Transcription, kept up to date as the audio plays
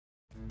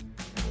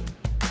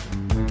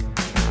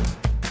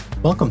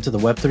Welcome to the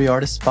Web3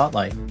 Artist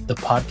Spotlight, the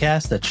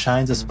podcast that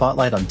shines a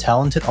spotlight on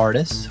talented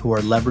artists who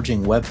are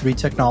leveraging Web3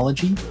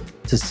 technology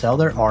to sell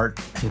their art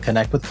and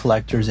connect with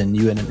collectors in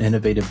new and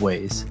innovative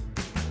ways.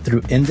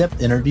 Through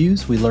in-depth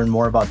interviews, we learn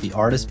more about the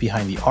artists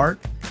behind the art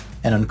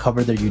and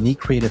uncover their unique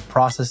creative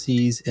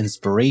processes,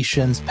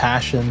 inspirations,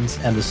 passions,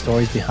 and the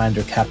stories behind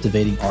their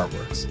captivating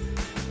artworks.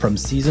 From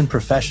seasoned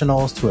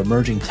professionals to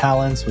emerging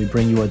talents, we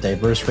bring you a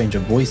diverse range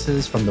of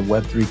voices from the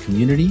Web3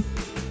 community,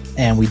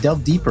 and we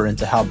delve deeper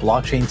into how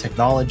blockchain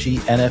technology,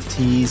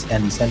 NFTs,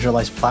 and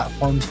decentralized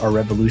platforms are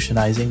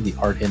revolutionizing the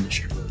art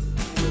industry.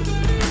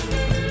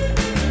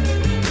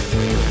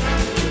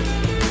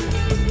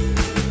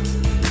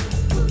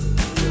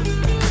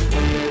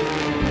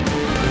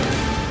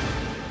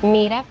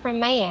 Mira from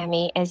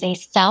Miami is a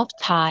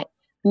self-taught,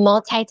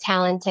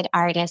 multi-talented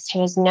artist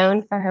who is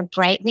known for her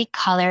brightly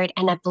colored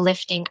and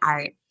uplifting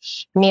art.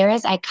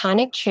 Mira's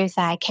iconic truth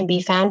eye can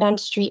be found on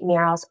street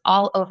murals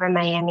all over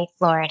Miami,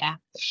 Florida.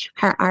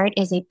 Her art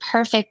is a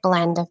perfect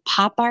blend of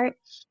pop art,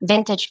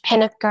 vintage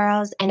pinup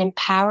girls, and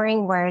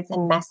empowering words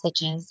and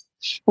messages.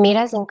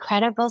 Mira's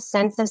incredible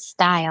sense of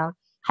style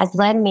has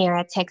led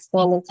Mira to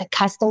expand into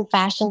custom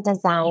fashion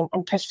design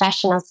and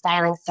professional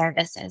styling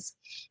services.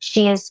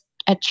 She is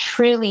a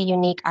truly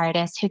unique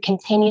artist who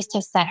continues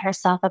to set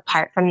herself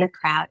apart from the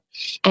crowd.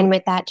 And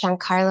with that,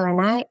 Giancarlo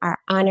and I are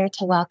honored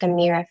to welcome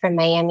Mira from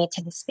Miami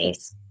to the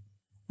space.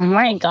 Oh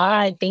my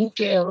God, thank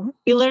you.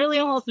 You literally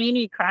almost made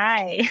me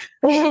cry.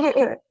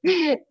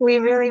 We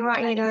really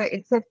want you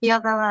to feel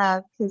the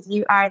love because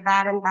you are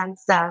that and then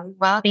some.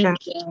 Welcome.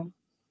 Thank you.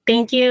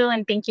 Thank you.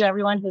 And thank you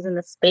everyone who's in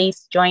the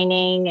space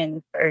joining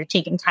and for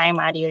taking time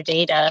out of your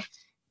day to,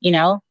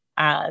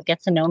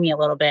 get to know me a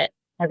little bit.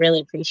 I really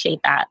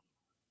appreciate that.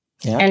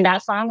 Yeah. And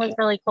that song was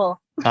really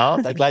cool.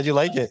 Oh, I'm glad you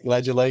like it.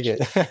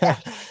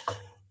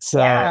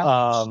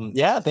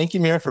 Thank you,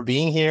 Mira, for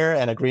being here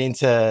and agreeing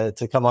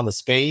to come on the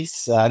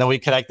space. I know we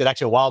connected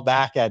actually a while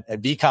back at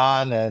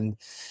VCon and,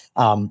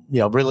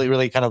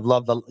 really kind of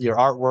loved your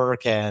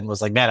artwork and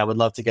was like, man, I would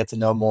love to get to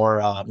know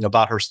more,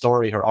 about her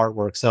story, her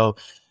artwork. So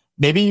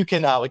maybe you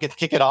can, we could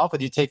kick it off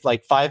with you take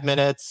like 5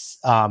 minutes.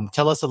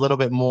 Tell us a little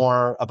bit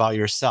more about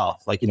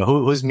yourself. Like,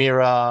 who's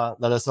Mira?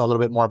 Let us know a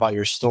little bit more about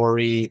your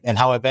story and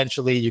how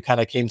eventually you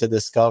kind of came to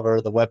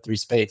discover the Web3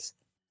 space.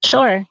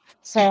 Sure.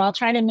 So I'll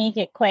try to make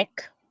it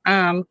quick.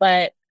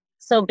 But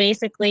so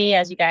basically,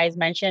 as you guys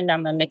mentioned,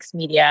 I'm a mixed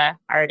media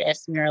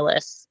artist,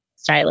 muralist,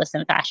 stylist,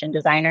 and fashion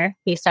designer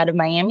based out of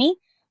Miami.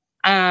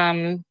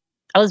 I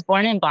was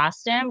born in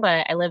Boston,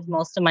 but I lived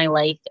most of my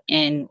life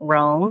in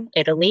Rome,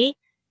 Italy,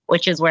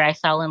 which is where I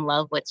fell in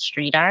love with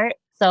street art.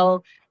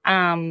 So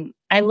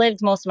I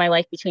lived most of my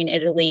life between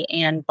Italy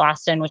and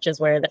Boston, which is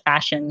where the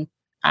fashion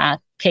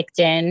kicked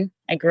in.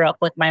 I grew up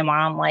with my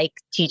mom,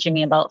 teaching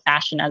me about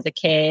fashion as a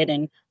kid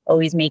and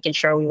always making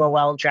sure we were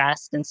well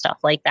dressed and stuff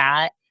like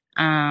that.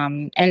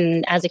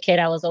 And as a kid,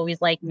 I was always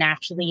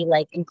naturally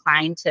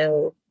inclined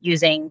to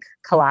using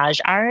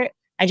collage art.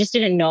 I just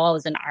didn't know I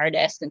was an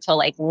artist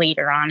until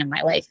later on in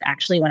my life,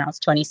 actually, when I was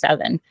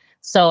 27.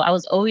 So I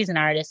was always an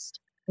artist,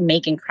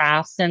 making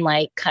crafts and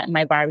cutting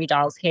my Barbie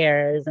dolls'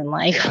 hairs and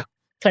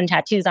putting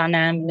tattoos on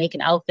them,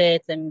 making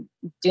outfits and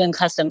doing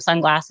custom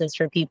sunglasses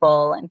for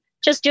people and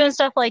just doing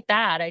stuff like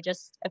that. I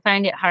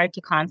find it hard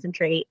to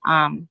concentrate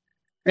in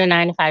a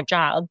 9-to-5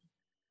 job,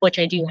 which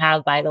I do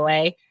have, by the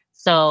way.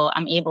 So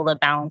I'm able to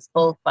balance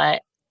both.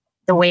 But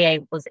the way I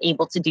was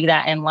able to do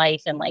that in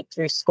life and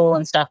through school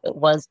and stuff, it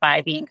was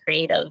by being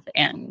creative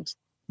and,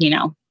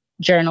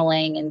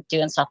 journaling and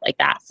doing stuff like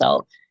that.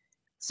 So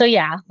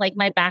yeah,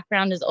 my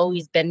background has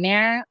always been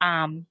there.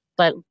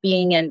 But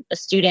being a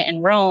student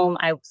in Rome,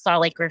 I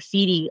saw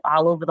graffiti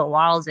all over the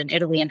walls in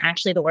Italy. And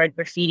actually the word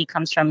graffiti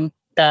comes from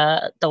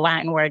the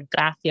Latin word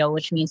graffio,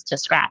 which means to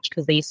scratch,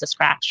 because they used to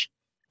scratch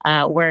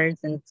words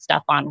and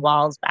stuff on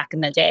walls back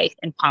in the day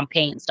in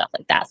Pompeii and stuff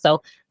like that.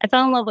 So I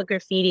fell in love with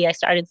graffiti. I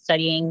started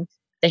studying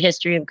the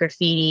history of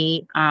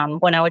graffiti.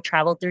 When I would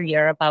travel through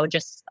Europe, I would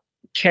just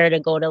care to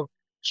go to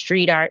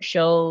street art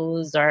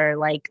shows or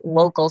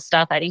local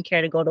stuff. I didn't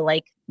care to go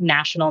to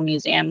national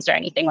museums or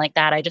anything like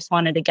that. I just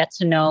wanted to get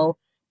to know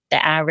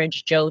the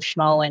average Joe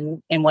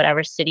Schmo in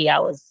whatever city I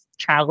was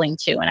traveling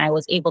to. And I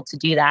was able to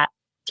do that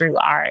through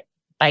art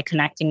by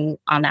connecting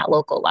on that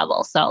local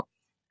level. So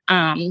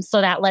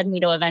that led me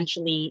to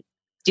eventually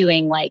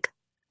doing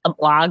a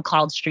blog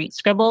called Street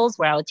Scribbles,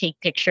 where I would take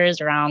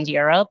pictures around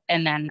Europe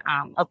and then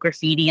of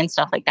graffiti and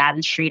stuff like that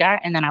and street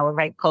art. And then I would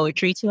write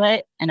poetry to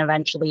it. And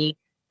eventually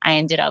I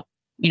ended up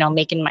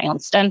making my own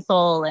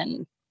stencil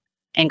and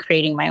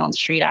creating my own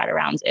street art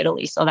around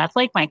Italy. So that's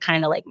my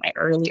kind of my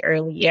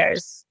early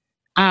years.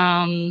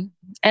 And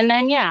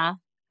then,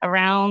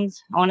 around,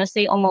 I want to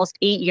say almost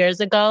 8 years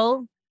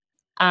ago,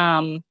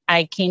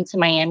 I came to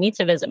Miami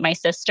to visit my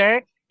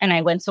sister and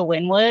I went to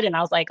Wynwood and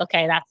I was like,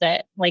 okay, that's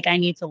it. I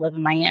need to live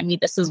in Miami.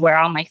 This is where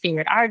all my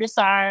favorite artists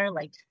are.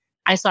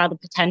 I saw the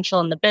potential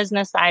in the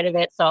business side of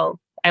it. So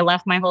I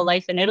left my whole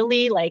life in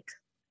Italy,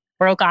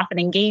 broke off an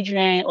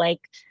engagement.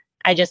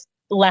 I just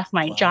left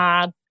my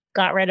job,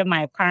 got rid of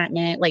my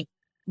apartment,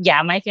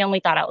 yeah, my family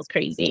thought I was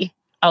crazy.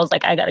 I was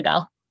like, I gotta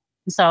go.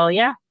 So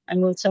yeah, I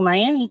moved to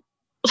Miami.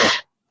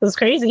 It was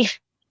crazy.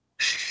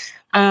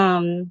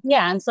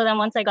 Yeah. And so then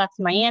once I got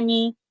to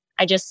Miami,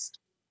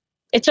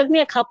 it took me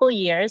a couple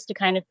years to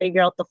kind of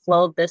figure out the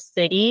flow of this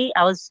city.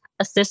 I was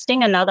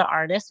assisting another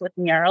artist with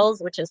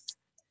murals, which is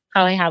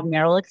how I have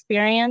mural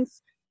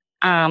experience.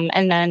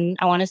 And then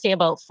I want to say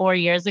about 4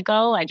 years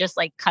ago, I just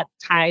like cut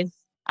ties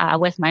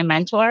with my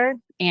mentor.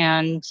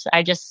 And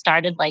I just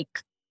started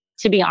like,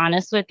 to be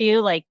honest with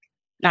you, like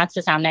not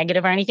to sound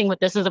negative or anything, but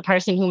this is a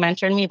person who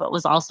mentored me, but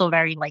was also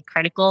very like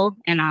critical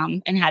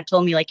and had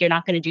told me like, you're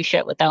not going to do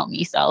shit without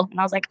me. So, and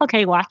I was like,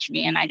 okay, watch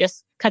me. And I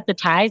just cut the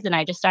ties and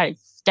I just started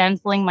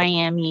stenciling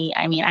Miami.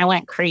 I mean, I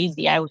went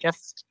crazy. It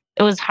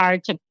was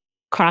hard to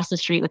cross the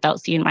street without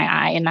seeing my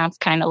eye. And that's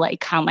kind of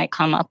like how my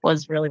come up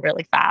was really,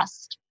 really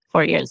fast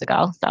 4 years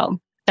ago. So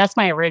that's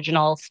my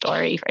original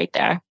story right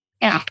there.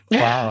 Yeah.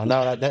 Wow.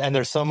 No, and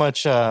there's so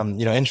much,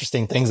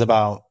 interesting things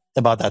about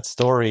that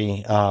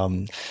story.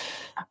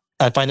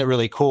 I find it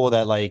really cool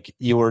that like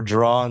you were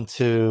drawn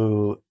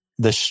to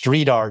the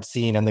street art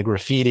scene and the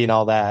graffiti and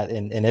all that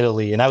in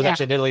Italy. And I was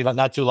actually in Italy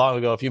not too long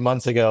ago, a few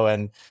months ago.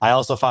 And I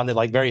also found it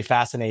like very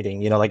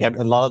fascinating, like in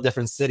a lot of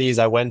different cities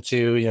I went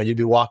to, you'd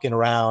be walking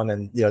around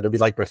and, there'd be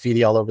like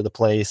graffiti all over the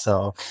place.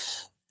 So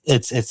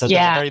it's a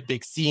very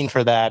big scene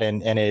for that.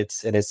 And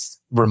it's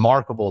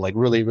remarkable, like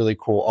really, really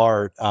cool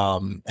art.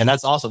 And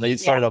that's awesome. You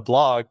started a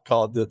blog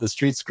called the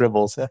Street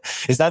Scribbles.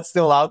 Is that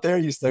still out there?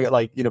 You still get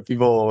like,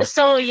 people.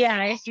 So yeah,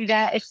 I do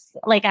that. It's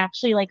like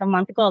actually like a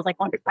month ago, I was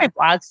like, wonder if my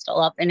blog's still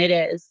up, and it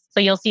is.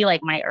 So you'll see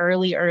like my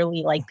early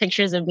like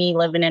pictures of me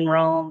living in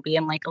Rome,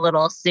 being like a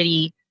little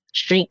city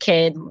street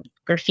kid,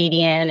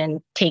 graffitiing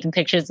and taking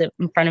pictures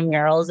in front of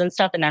murals and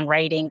stuff, and then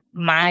writing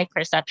my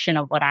perception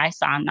of what I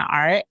saw in the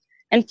art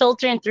and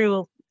filtering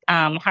through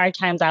hard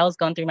times I was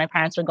going through. My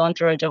parents were going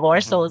through a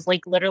divorce. So it was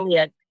like literally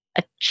a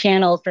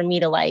channel for me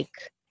to like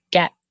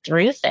get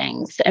through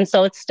things. And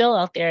so it's still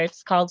out there.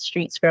 It's called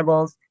Street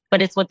Scribbles, but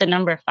it's with the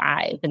number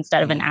 5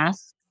 instead of an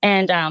S.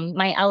 And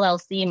my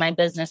LLC, my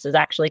business is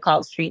actually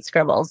called Street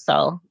Scribbles.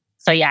 So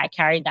yeah, I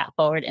carried that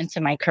forward into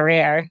my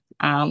career.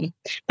 But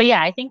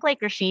yeah, I think like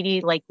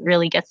graffiti like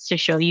really gets to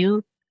show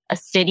you a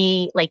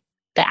city, like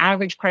the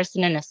average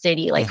person in a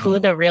city, like who are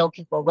the real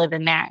people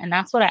living there. And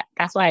that's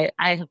why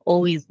I have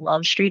always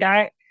loved street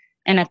art.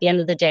 And at the end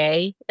of the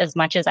day, as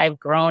much as I've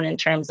grown in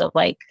terms of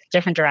like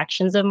different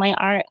directions of my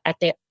art, at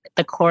the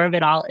core of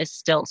it all is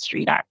still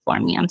street art for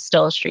me. I'm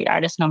still a street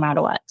artist no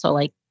matter what. So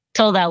like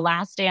till the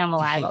last day I'm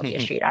alive, I'll be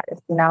a street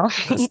artist,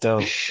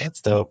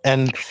 That's dope.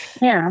 And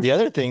the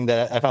other thing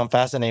that I found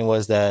fascinating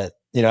was that,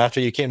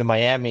 after you came to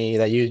Miami,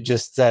 that you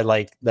just said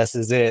like, this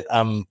is it.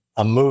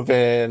 I'm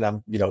moving,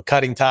 I'm,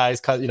 cutting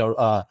ties,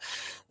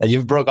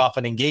 you broke off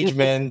an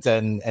engagement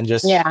and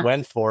just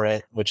went for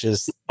it, which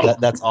is,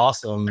 that's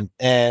awesome.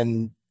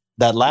 And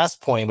that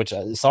last point, which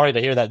sorry to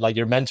hear that, like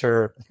your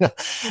mentor,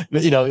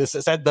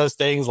 said those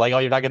things like, oh,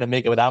 you're not going to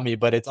make it without me.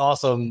 But it's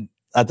awesome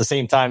at the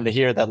same time to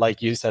hear that,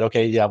 like you said,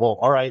 okay, yeah, well,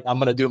 all right, I'm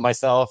going to do it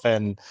myself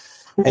and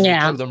you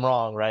prove them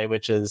wrong. Right.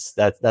 Which is,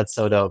 that's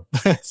so dope.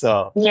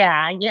 So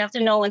yeah, you have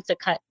to know when to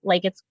cut.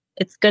 Like it's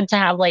good to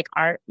have like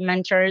art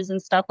mentors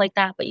and stuff like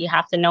that, but you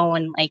have to know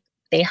when like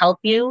they help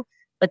you,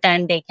 but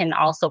then they can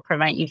also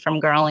prevent you from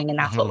growing. And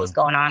that's what was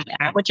going on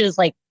there, which is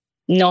like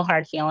no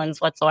hard feelings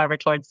whatsoever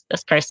towards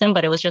this person,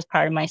 but it was just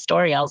part of my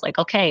story. I was like,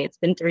 okay, it's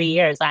been 3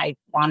 years. I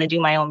want to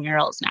do my own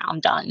murals now. I'm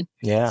done.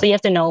 Yeah. So you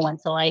have to know when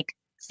to like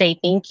say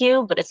thank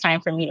you, but it's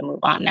time for me to move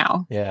on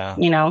now. Yeah.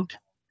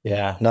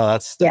 Yeah. No,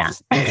 that's cool.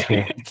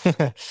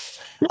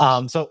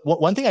 So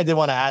one thing I did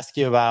want to ask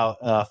you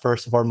about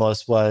first and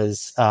foremost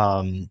was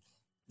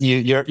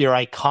your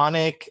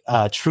iconic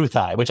truth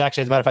eye, which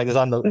actually, as a matter of fact, is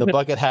on the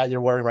bucket hat you're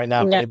wearing right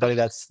now. For anybody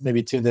that's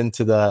maybe tuned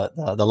into the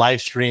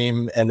live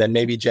stream, and then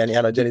maybe Jenny.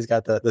 I know Jenny's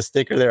got the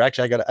sticker there.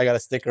 Actually, I got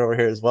a sticker over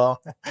here as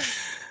well.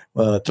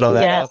 Throw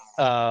that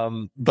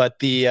up.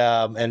 But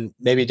and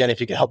maybe Jenny, if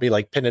you could help me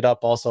like pin it up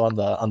also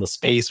on the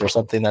space or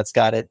something that's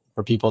got it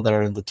for people that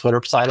are in the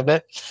Twitter side of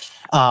it.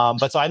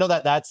 But so I know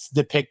that that's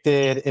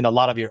depicted in a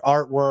lot of your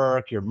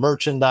artwork, your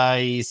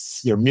merchandise,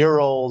 your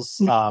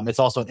murals. It's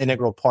also an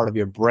integral part of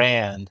your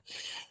brand.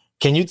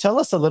 Can you tell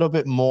us a little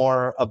bit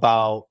more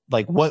about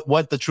like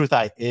what the Truth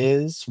Eye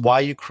is,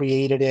 why you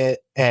created it,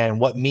 and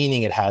what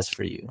meaning it has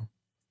for you?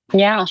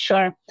 Yeah,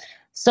 sure.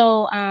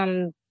 So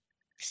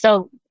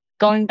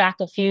going back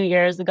a few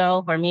years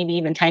ago, or maybe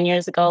even 10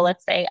 years ago,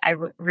 let's say, I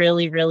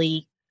really,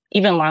 really,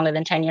 even longer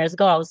than 10 years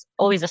ago, I was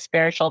always a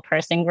spiritual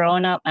person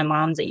growing up. My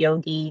mom's a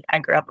yogi. I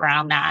grew up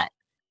around that.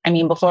 I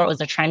mean, before it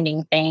was a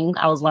trending thing,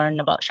 I was learning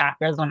about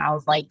chakras when I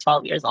was like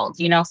 12 years old,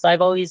 So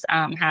I've always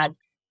had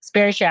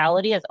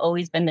spirituality has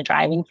always been the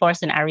driving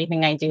force in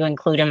everything I do,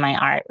 including my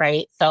art,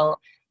 right? So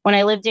when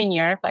I lived in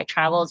Europe, I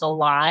traveled a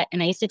lot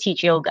and I used to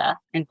teach yoga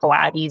and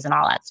Pilates and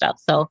all that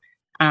stuff. So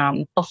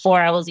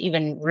before I was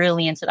even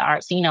really into the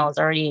art scene, I was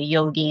already a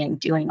yogi and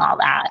doing all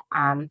that.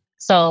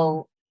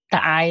 So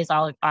the eye is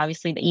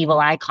obviously the evil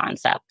eye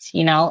concept,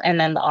 and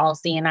then the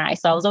all-seeing eye.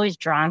 So I was always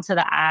drawn to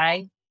the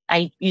eye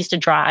I used to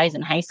draw eyes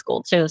in high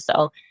school too.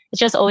 So it's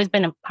just always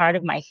been a part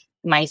of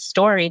my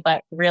story,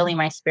 but really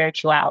my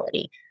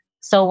spirituality.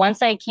 So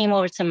once I came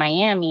over to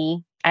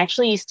Miami, I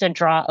actually used to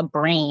draw a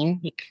brain.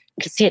 You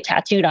could see it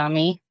tattooed on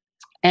me,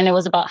 and it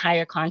was about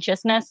higher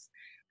consciousness.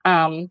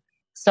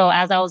 So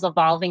as I was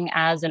evolving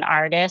as an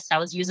artist, I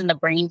was using the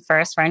brain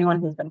first. For anyone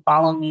who's been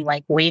following me,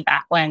 like way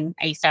back when,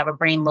 I used to have a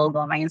brain logo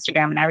on my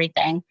Instagram and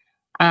everything.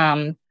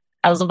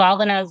 I was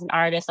evolving as an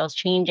artist. I was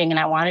changing, and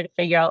I wanted to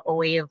figure out a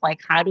way of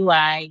like, how do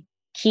I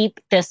keep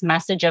this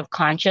message of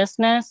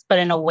consciousness, but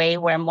in a way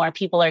where more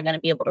people are going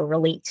to be able to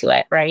relate to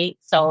it, right?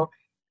 So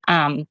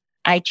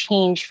I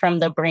changed from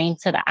the brain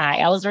to the eye.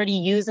 I was already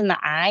using the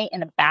eye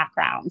in the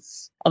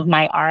backgrounds of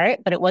my art,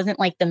 but it wasn't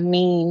like the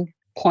main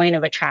point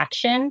of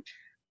attraction.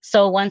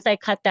 So once I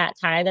cut that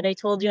tie that I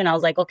told you, and I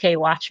was like, okay,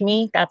 watch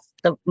me, that's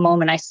the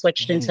moment I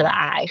switched into the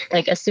eye.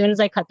 Like as soon as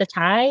I cut the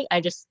tie,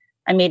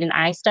 I made an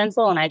eye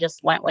stencil and I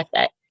just went with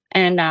it.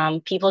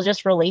 And people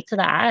just relate to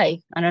the eye.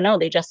 I don't know,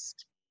 they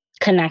just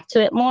connect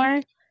to it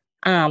more.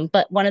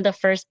 But one of the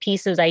first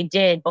pieces I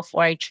did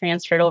before I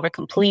transferred over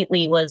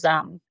completely was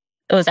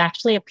it was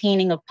actually a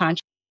painting of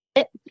Pancho,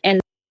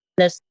 and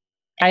this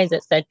guy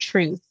that said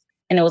truth,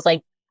 and it was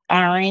like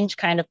orange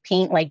kind of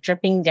paint, like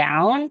dripping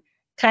down,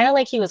 kind of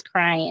like he was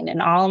crying,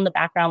 and all in the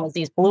background was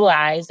these blue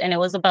eyes, and it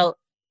was about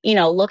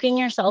looking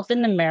yourself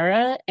in the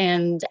mirror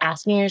and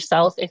asking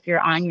yourself if you're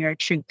on your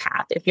true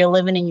path, if you're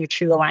living in your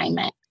true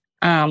alignment.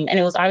 And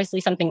it was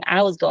obviously something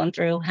I was going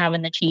through,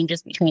 having the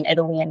changes between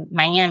Italy and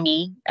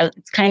Miami.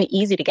 It's kind of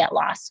easy to get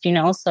lost,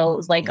 So it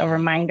was like a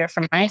reminder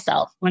for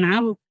myself when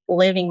I'm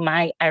living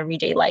my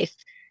everyday life,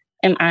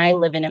 am I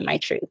living in my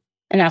truth?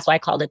 And that's why I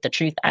called it the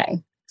truth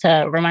eye,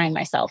 to remind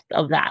myself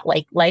of that.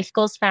 Like life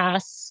goes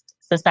fast,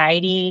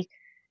 society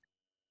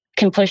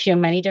can push you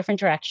in many different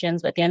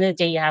directions, but at the end of the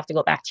day, you have to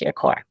go back to your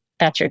core.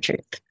 That's your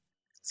truth.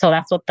 So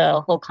that's what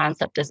the whole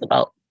concept is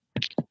about.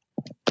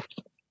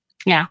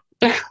 Yeah.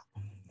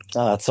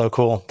 Oh, that's so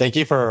cool. Thank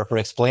you for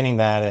explaining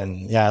that.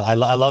 And yeah, I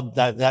love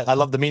that. I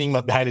love the meaning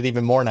behind it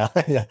even more now.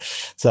 Yeah.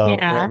 So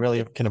I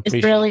really can appreciate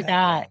it's really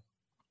that.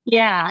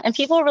 Yeah. And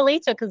people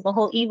relate to it because the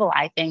whole evil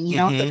eye thing,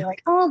 So they're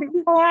like, oh, the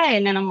evil eye.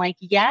 And then I'm like,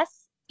 yes.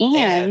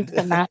 And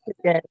the message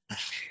is,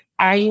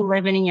 are you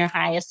living in your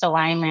highest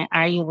alignment?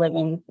 Are you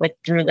living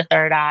through the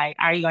third eye?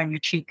 Are you on your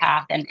true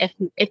path? And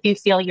if you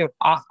feel you're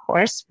off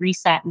course,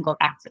 reset and go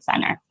back to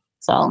center.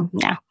 So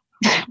yeah.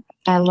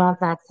 I love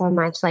that so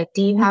much. Like,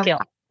 do you have eyes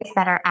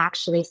that are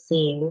actually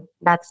seeing?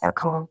 That's so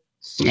cool.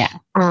 Yeah.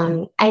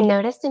 I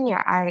noticed in your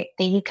art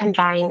that you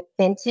combine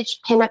vintage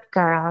pinup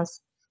girls,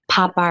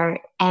 pop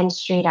art, and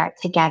street art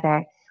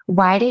together.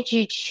 Why did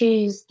you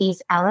choose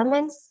these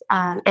elements?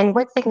 And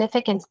what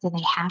significance do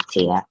they have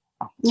to you?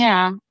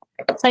 Yeah.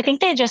 So I think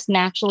they just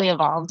naturally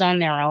evolved on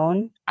their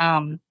own.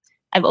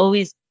 I've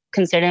always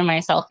considered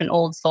myself an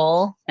old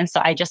soul. And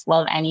so I just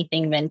love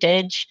anything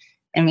vintage.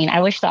 I mean, I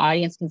wish the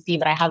audience can see,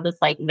 but I have this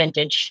like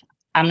vintage.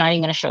 I'm not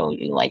even going to show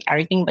you like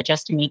everything, but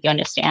just to make you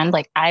understand,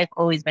 like I've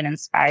always been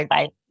inspired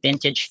by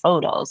vintage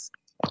photos.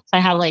 So I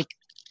have like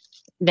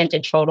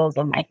vintage photos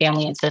of my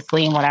family in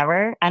Sicily and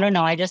whatever. I don't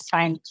know. I just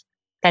find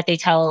that they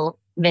tell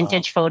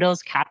vintage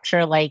photos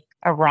capture like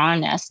a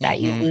rawness that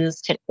you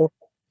lose to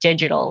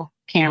digital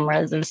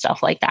cameras and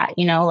stuff like that.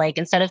 Like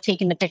instead of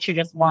taking the picture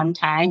just one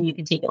time, you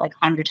can take it like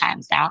 100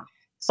 times now.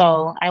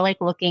 So I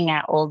like looking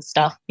at old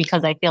stuff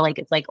because I feel like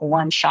it's like a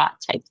one shot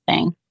type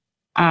thing.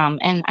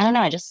 And I don't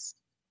know, I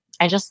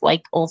just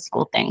like old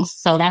school things.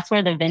 So that's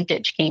where the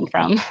vintage came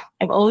from.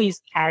 I've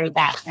always carried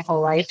that my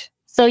whole life.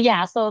 So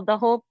yeah, so the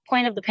whole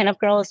point of the pinup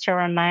girl is to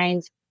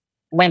remind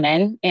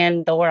women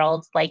in the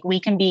world, like we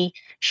can be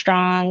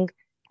strong,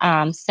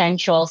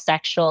 sensual,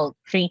 sexual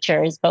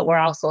creatures, but we're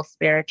also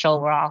spiritual.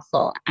 We're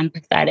also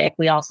empathetic.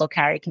 We also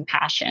carry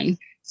compassion.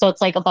 So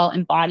it's like about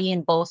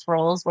embodying both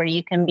roles where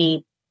you can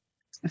be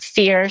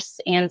fierce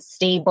and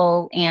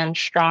stable and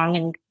strong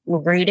and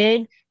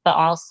rooted, but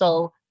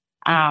also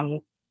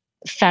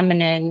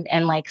feminine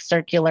and like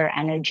circular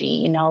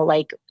energy,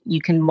 like you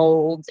can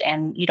mold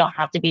and you don't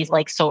have to be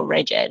like so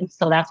rigid.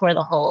 So that's where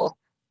the whole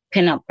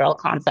pinup girl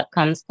concept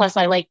comes. Plus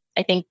I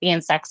think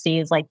being sexy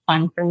is like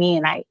fun for me.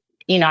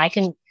 And I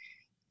can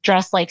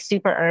dress like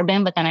super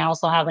urban, but then I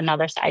also have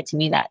another side to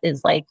me that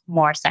is like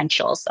more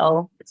sensual.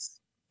 So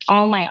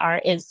all my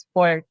art is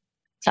to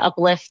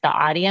uplift the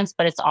audience,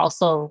 but it's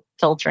also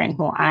filtering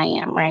who I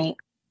am, right?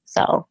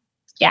 So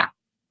yeah.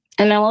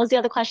 And then what was the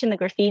other question? The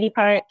graffiti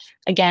part,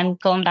 again,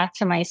 going back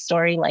to my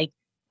story, like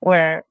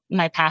where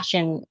my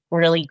passion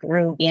really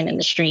grew being in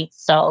the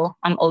streets. So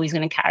I'm always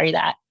going to carry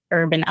that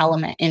urban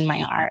element in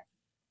my art.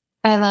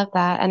 I love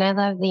that. And I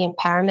love the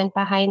empowerment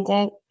behind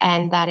it,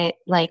 and that it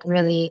like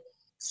really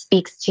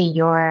speaks to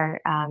your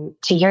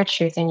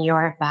truth and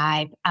your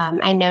vibe.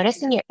 I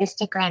noticed in your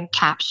Instagram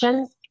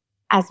captions,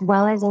 as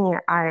well as in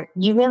your art,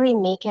 you really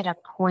make it a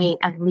point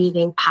of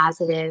leaving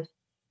positive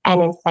and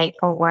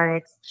insightful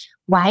words.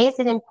 Why is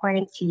it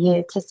important to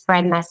you to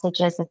spread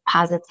messages of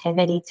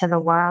positivity to the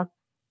world?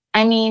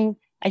 I mean,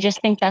 I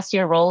just think that's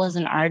your role as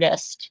an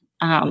artist.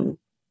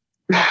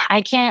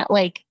 I can't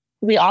like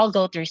we all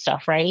go through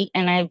stuff, right?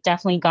 And I've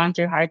definitely gone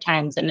through hard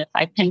times. And if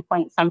I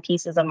pinpoint some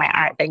pieces of my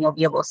art, then you'll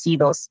be able to see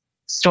those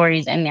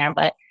stories in there.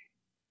 But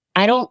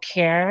I don't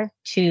care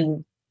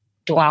to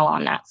dwell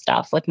on that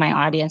stuff with my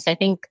audience. I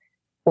think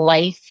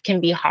life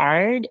can be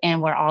hard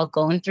and we're all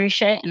going through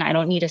shit. And I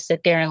don't need to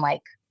sit there and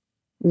like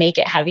make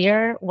it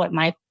heavier. What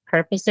my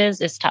purpose is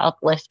to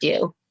uplift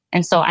you.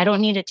 And so I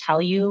don't need to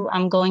tell you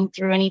I'm going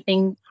through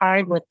anything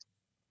hard.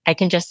 I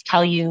can just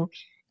tell you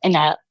in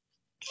a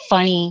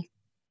funny,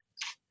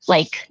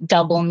 like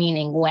double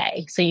meaning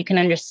way. So you can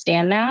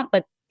understand that,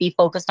 but be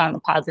focused on the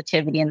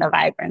positivity and the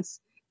vibrance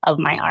of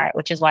my art,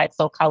 which is why it's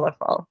so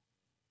colorful.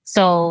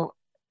 So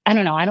I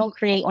don't know. I don't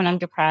create when I'm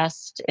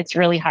depressed. It's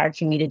really hard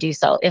for me to do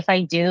so. If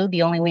I do,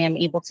 the only way I'm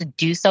able to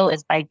do so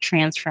is by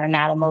transferring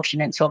that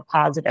emotion into a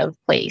positive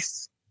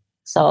place.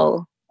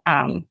 So,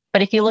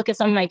 but if you look at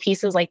some of my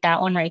pieces like that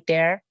one right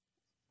there,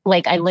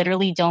 like I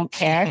literally don't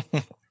care.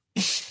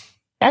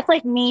 That's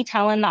like me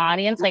telling the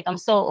audience, like, I'm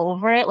so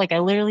over it. Like, I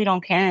literally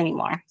don't care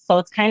anymore. So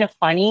it's kind of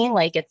funny.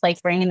 Like, it's like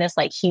bringing this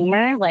like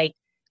humor, like,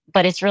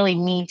 but it's really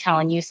me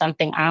telling you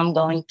something I'm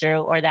going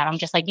through or that I'm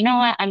just like, you know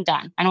what? I'm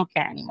done. I don't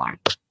care anymore,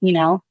 you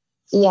know?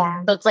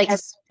 Yeah. So it's like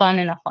fun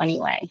in a funny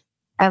way.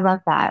 I love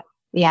that.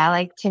 Yeah.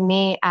 Like to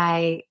me,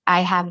 I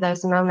have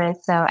those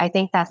moments. So I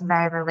think that's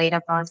very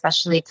relatable,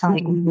 especially to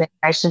like,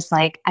 it's just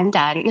like, I'm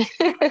done.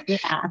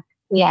 Yeah.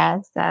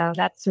 Yeah. So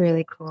that's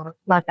really cool.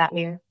 Love that,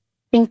 Mira.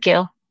 Thank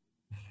you.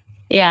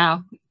 Yeah.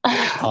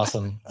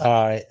 Awesome.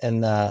 All right.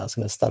 And I was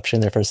going to stop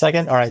sharing there for a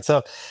second. All right.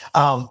 So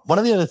one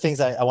of the other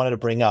things I wanted to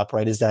bring up,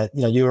 right, is that,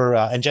 you know, you were,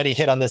 and Jenny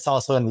hit on this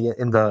also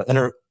in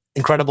her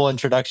incredible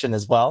introduction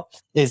as well,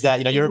 is that,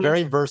 you know, you're a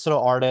very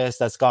versatile artist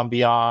that's gone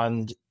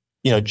beyond,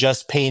 you know,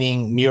 just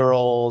painting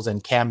murals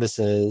and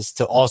canvases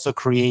to also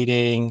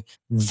creating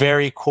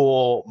very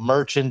cool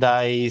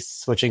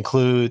merchandise, which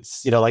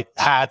includes, you know, like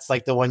hats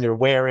like the one you're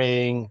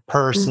wearing,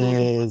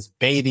 purses,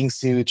 bathing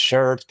suits,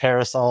 shirts,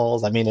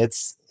 parasols. I mean,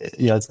 it's,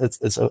 you know,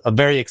 it's a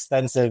very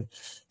extensive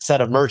set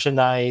of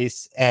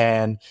merchandise,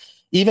 and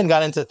even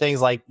got into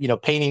things like, you know,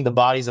 painting the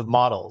bodies of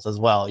models as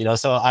well, you know.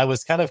 So I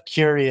was kind of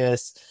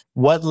curious,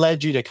 what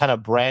led you to kind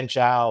of branch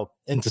out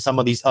into some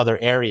of these other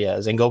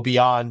areas and go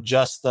beyond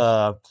just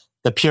the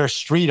pure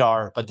street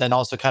art, but then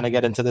also kind of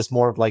get into this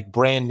more of like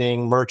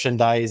branding,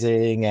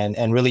 merchandising,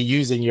 and really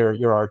using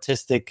your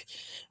artistic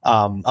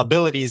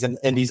abilities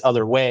in these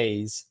other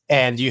ways?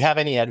 And do you have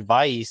any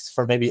advice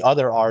for maybe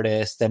other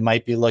artists that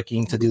might be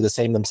looking to do the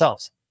same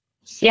themselves?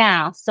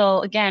 Yeah.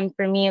 So again,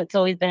 for me, it's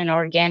always been an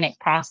organic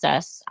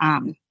process.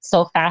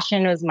 So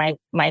fashion was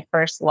my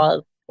first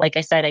love. Like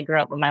I said, I grew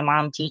up with my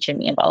mom teaching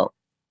me about,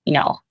 you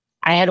know,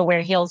 I had to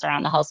wear heels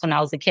around the house when I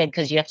was a kid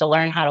because you have to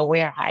learn how to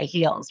wear high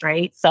heels,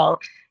 right? So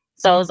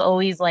I was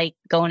always like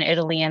going to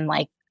Italy and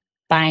like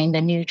buying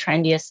the new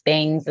trendiest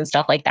things and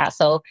stuff like that.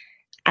 So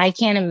I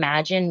can't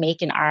imagine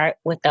making art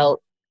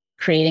without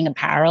creating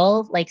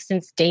apparel. Like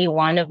since day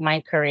one of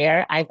my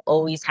career, I've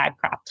always had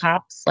crop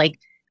tops. Like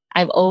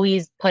I've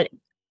always put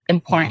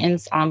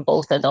importance on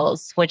both of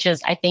those, which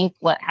is, I think,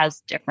 what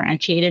has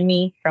differentiated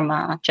me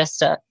from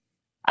just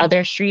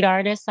other street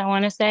artists, I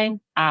want to say,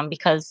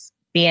 because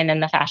being in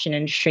the fashion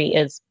industry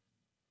is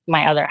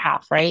my other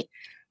half, right?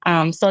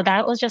 So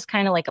that was just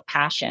kind of like a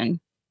passion.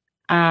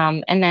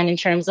 And then in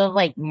terms of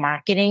like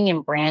marketing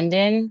and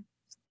branding,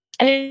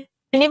 I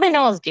didn't even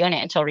know I was doing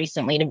it until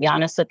recently, to be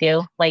honest with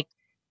you. Like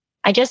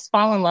I just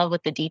fall in love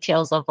with the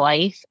details of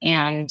life,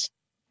 and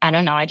I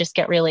don't know, I just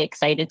get really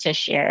excited to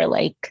share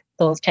like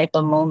those type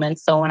of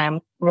moments. So when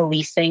I'm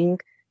releasing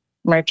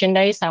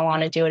merchandise, I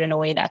want to do it in a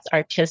way that's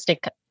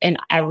artistic in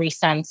every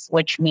sense,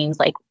 which means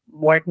like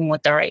working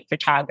with the right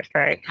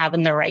photographer,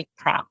 having the right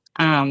prop.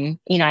 You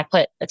know, I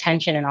put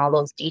attention in all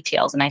those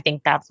details, and I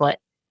think that's what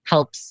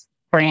helps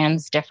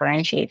brands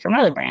differentiate from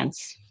other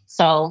brands.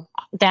 So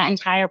that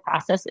entire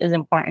process is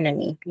important to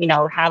me. You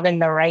know, having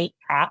the right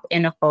prop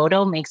in a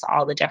photo makes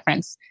all the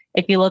difference.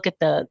 If you look at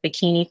the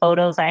bikini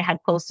photos I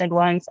had posted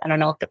once, I don't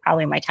know if they're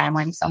probably in my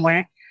timeline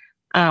somewhere,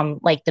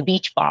 like the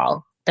beach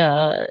ball,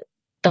 the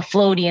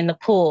floaty in the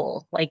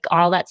pool, like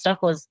all that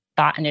stuff was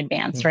thought in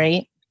advance,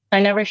 right? I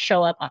never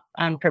show up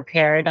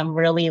unprepared. I'm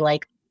really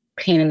like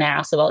pain in the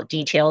ass about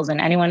details.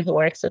 And anyone who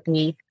works with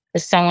me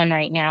is someone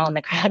right now in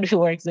the crowd who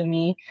works with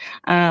me.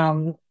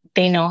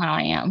 They know how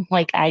I am.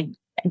 Like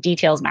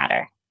details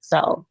matter.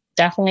 So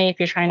definitely if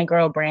you're trying to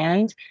grow a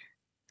brand,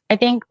 I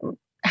think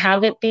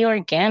have it be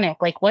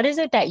organic. Like, what is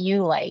it that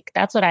you like?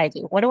 That's what I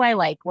do. What do I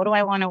like? What do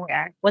I want to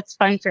wear? What's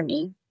fun for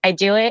me? I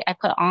do it. I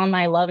put all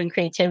my love and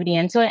creativity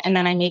into it, and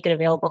then I make it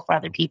available for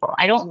other people.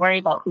 I don't worry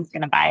about who's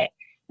going to buy it.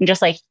 I'm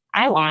just like,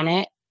 I want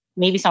it.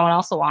 Maybe someone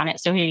else will want it.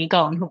 So here you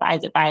go. And who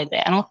buys it, buys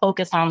it. I don't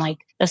focus on like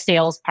the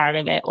sales part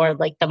of it or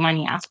like the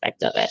money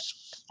aspect of it.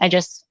 I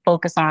just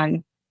focus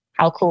on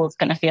how cool it's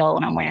going to feel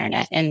when I'm wearing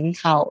it and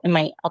how it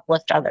might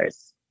uplift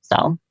others.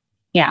 So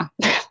yeah,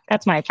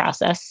 that's my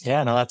process.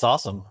 Yeah, no, that's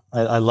awesome.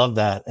 I love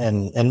that.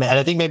 And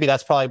I think maybe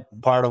that's probably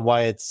part of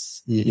why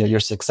it's, you know, you're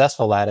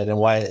successful at it and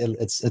why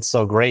it's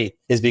so great,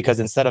 is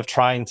because instead of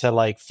trying to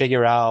like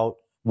figure out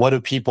what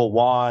do people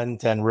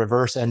want and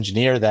reverse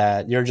engineer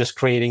that. You're just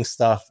creating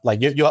stuff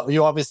like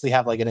you obviously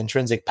have like an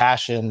intrinsic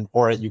passion,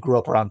 or you grew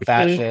up around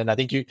fashion. I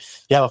think you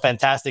have a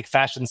fantastic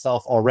fashion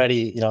self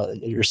already,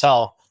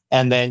 yourself.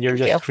 And then you're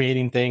just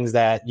creating things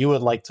that you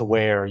would like to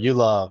wear, you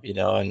love,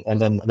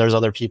 and then there's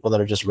other people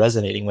that are just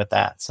resonating with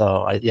that.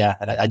 So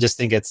I just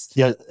think it's,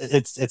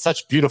 it's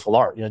such beautiful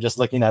art, just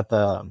looking at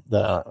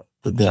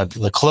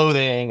the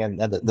clothing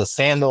and the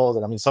sandals,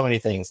 and I mean, so many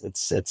things.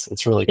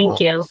 It's really cool. Thank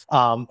you.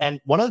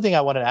 And one other thing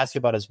I wanted to ask you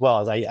about as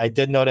well is I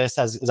did notice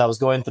as I was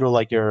going through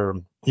like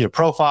your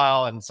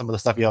profile and some of the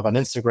stuff you have on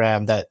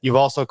Instagram, that you've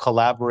also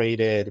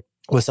collaborated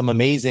with some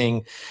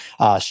amazing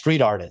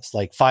street artists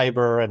like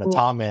Fiber and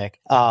Atomic.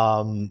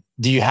 Do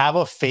you have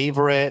a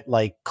favorite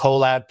like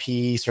collab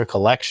piece or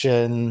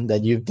collection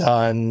that you've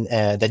done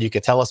and that you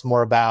could tell us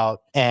more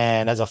about?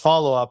 And as a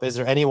follow-up, is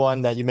there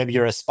anyone that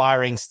you're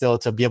aspiring still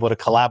to be able to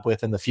collab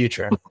with in the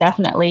future?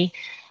 Definitely.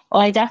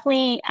 Well, I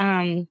definitely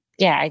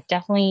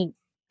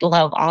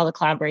love all the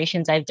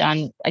collaborations I've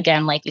done.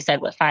 Again, like you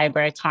said, with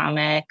Fiber,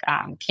 Atomic,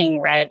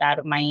 King Red out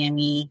of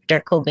Miami,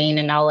 Dirk Cobain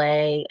in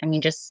LA. I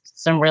mean, just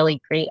some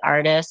really great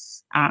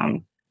artists.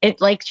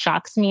 It like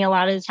shocks me a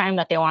lot of the time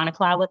that they want to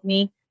collab with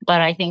me. But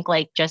I think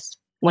like just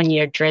when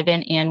you're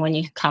driven and when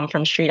you come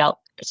from street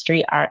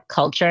art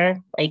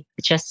culture, like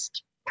it's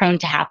just prone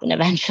to happen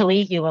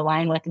eventually. You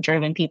align with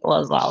driven people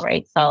as well,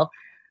 right? So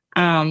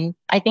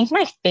I think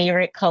my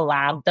favorite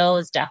collab though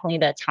is definitely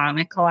the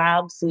Atomic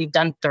collabs. We've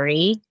done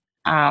 3.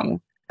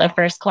 The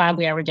first collab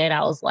we ever did,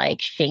 I was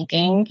like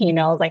shaking,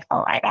 I was like,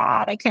 oh my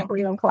God, I can't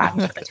believe I'm collabing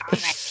with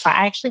Atomic. But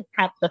I actually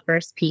kept the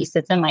first piece.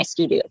 It's in my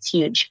studio. It's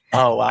huge.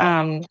 Oh,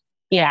 wow.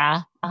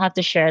 Yeah, I'll have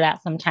to share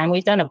that sometime.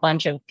 We've done a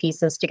bunch of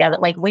pieces together.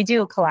 Like we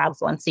do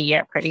collabs once a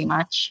year, pretty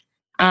much.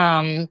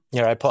 I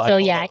pulled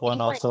up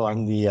one also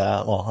on the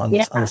on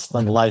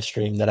the live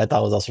stream that I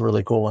thought was also a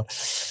really cool one.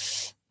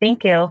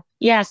 Thank you.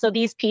 Yeah, so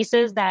these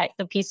pieces, the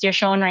piece you're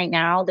showing right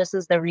now, this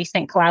is the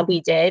recent collab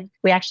we did.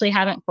 We actually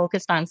haven't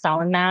focused on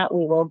selling that.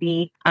 We will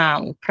be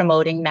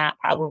promoting that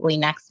probably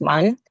next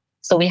month.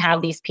 So we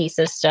have these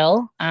pieces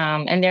still.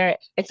 And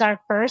it's our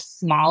first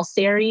small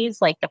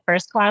series. Like the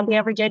first collab we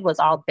ever did was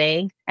all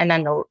big. And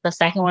then the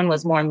second one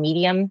was more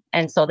medium.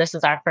 And so this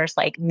is our first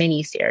like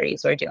mini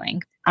series we're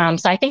doing.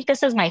 So I think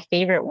this is my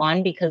favorite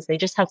one because they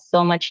just have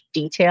so much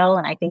detail.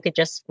 And I think it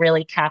just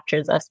really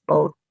captures us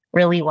both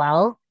really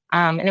well.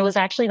 And it was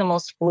actually the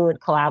most fluid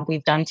collab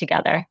we've done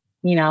together,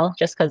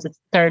 just because it's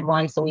the third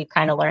one. So we've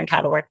kind of learned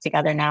how to work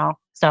together now.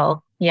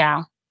 So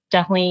yeah,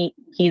 definitely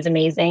he's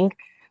amazing.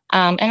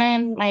 And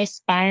then my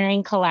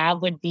aspiring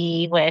collab would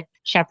be with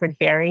Shepard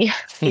Fairey.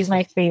 He's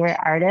my favorite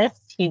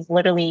artist. He's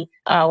literally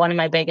one of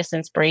my biggest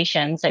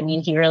inspirations. I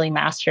mean, he really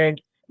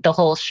mastered the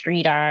whole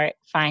street art,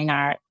 fine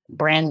art,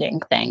 branding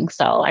thing.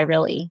 So I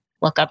really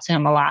look up to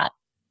him a lot.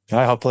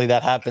 Hopefully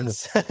that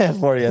happens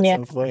for you at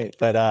some point.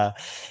 But I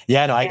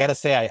gotta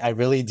say, I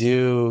really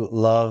do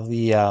love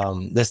the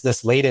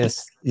this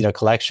latest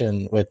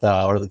collection with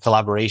or the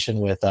collaboration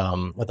with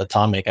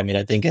Atomic. I mean,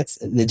 I think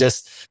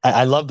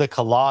I love the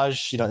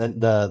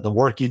collage, the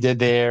work you did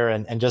there,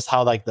 and just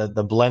how like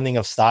the blending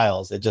of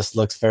styles. It just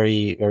looks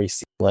very, very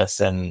seamless,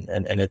 and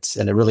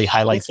it really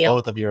highlights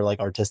both of your like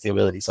artistic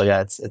ability. So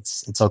yeah,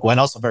 it's so cool, and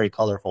also very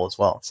colorful as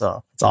well.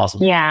 So it's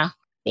awesome. Yeah,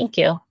 thank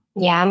you.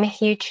 Yeah, I'm a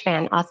huge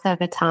fan also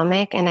of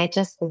Atomic, and I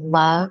just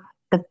love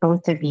the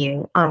both of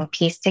you on a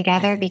piece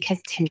together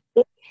because to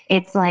me,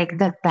 it's like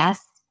the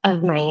best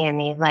of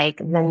Miami, like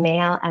the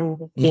male and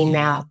the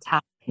female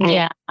top.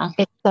 Yeah,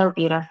 it's so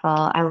beautiful.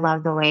 I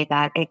love the way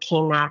that it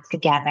came out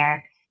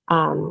together.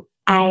 I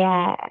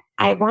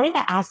wanted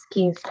to ask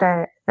you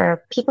for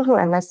people who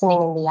are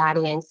listening in the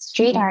audience,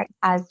 street art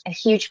has a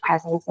huge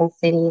presence in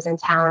cities and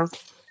towns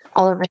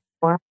all over the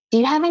world. Do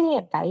you have any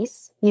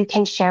advice you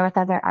can share with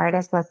other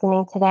artists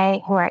listening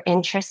today who are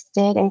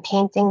interested in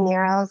painting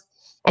murals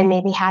and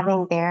maybe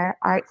having their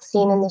art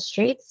seen in the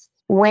streets?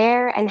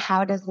 Where and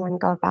how does one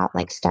go about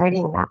like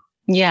starting that?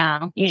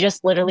 Yeah, you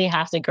just literally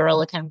have to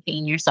guerrilla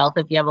campaign yourself.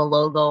 If you have a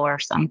logo or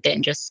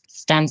something, just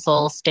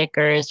stencil,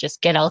 stickers,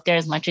 just get out there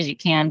as much as you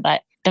can.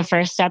 But the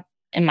first step,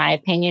 in my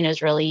opinion,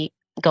 is really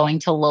going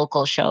to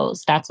local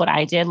shows. That's what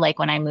I did. Like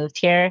when I moved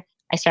here,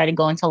 I started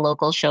going to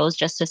local shows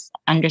just to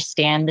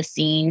understand the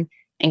scene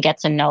and get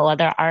to know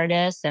other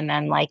artists, and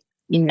then like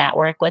you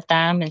network with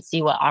them and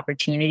see what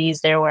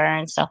opportunities there were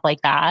and stuff like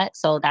that.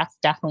 So that's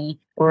definitely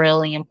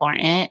really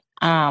important.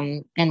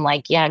 And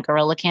like, yeah,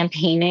 guerrilla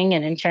campaigning.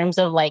 And in terms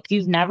of like, if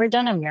you've never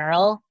done a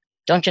mural,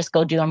 don't just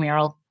go do a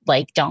mural.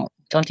 Like, don't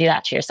do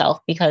that to yourself,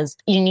 because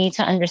you need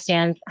to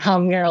understand how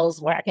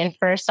murals work. And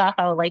first off,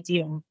 I would like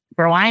to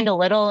rewind a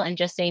little and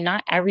just say,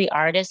 not every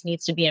artist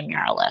needs to be a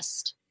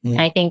muralist. And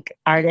I think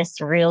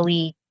artists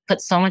really put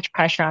so much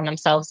pressure on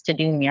themselves to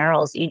do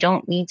murals. You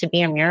don't need to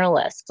be a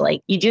muralist.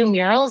 Like, you do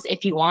murals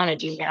if you want to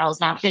do murals,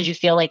 not because you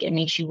feel like it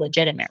makes you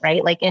legitimate,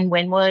 right? Like in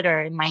Wynwood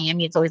or in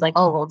Miami, it's always like,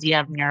 oh, well, do you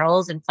have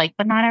murals? And it's like,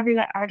 but not every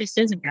artist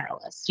is a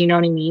muralist. You know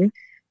what I mean?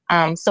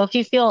 So if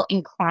you feel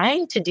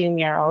inclined to do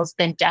murals,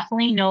 then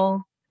definitely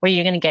know where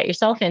you're going to get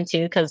yourself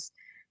into, because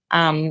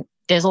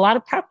there's a lot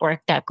of prep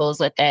work that goes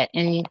with it,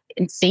 and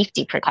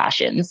safety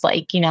precautions.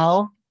 Like, you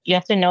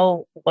have to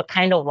know what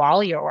kind of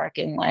wall you're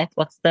working with.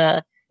 What's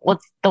the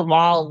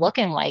wall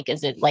looking like?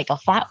 Is it like a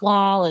flat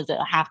wall? Is it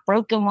a half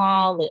broken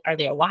wall? Are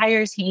there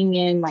wires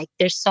hanging? Like,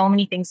 there's so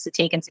many things to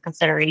take into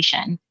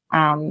consideration.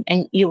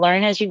 And you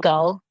learn as you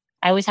go.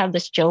 I always have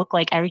this joke,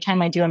 like every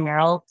time I do a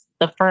mural,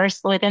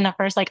 within the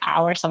first like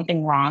hour,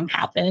 something wrong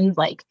happens.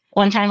 Like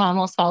one time I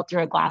almost fell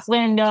through a glass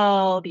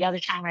window. The other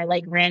time I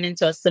like ran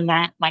into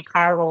my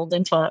car rolled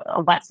into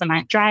a wet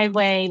cement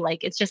driveway.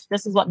 Like, this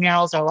is what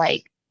murals are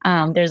like.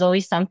 There's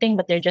always something,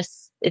 but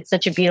it's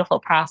such a beautiful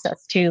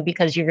process too,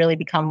 because you really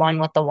become one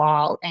with the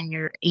wall and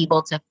you're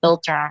able to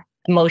filter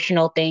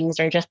emotional things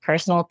or just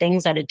personal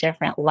things at a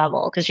different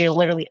level, because you're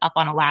literally up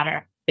on a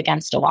ladder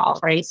against a wall,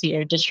 right? So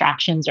your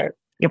distractions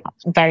you're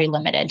very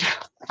limited.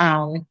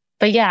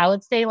 But yeah, I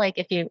would say like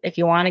if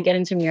you want to get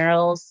into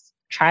murals,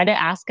 try to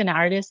ask an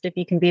artist if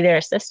you can be their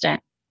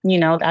assistant.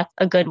 That's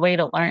a good way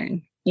to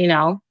learn.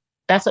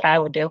 That's what I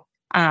would do.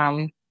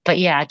 But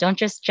yeah, don't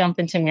just jump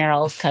into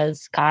murals,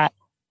 because God,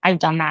 I've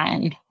done that,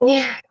 and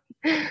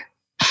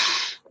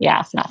yeah,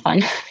 it's not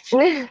fun.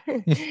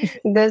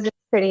 Those are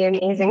pretty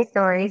amazing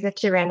stories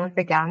that you ran up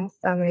against.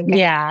 Oh my God.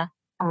 Yeah.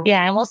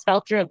 Yeah, I almost fell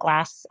through a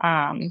glass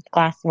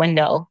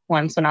window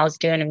once when I was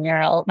doing a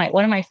mural.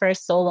 One of my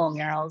first solo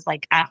murals,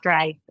 like after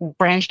I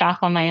branched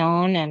off on my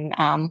own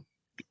and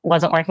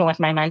wasn't working with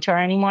my mentor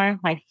anymore.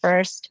 My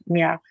first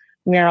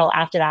mural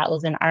after that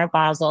was in Art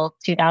Basel,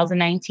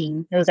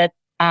 2019. It was at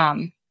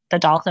the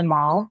Dolphin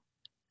Mall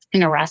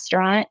in a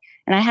restaurant,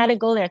 and I had to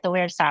go there at the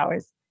weirdest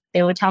hours.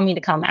 They would tell me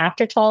to come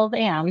after 12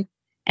 a.m.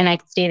 and I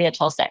could stay there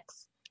till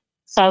 6.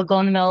 So I would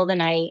go in the middle of the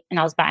night, and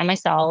I was by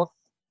myself.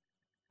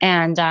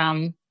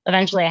 And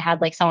eventually I had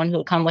like someone who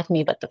would come with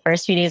me. But the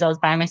first few days I was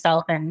by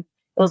myself, and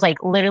it was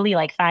like literally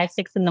like 5,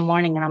 6 in the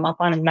morning. And I'm up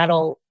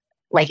on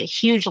like a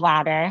huge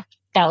ladder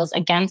that was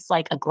against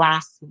like a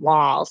glass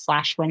wall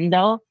 /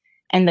 window.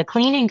 And the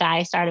cleaning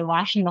guy started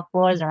washing the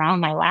floors around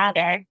my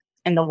ladder,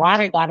 and the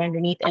water got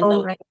underneath.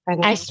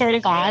 And I swear to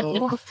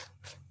God,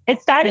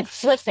 it started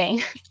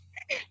slipping.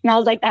 And I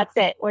was like, that's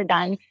it, we're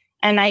done.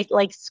 And I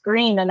like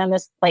screamed. And then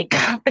this like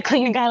the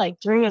cleaning guy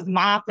like threw his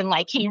mop and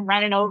like came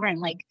running over and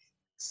like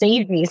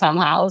saved me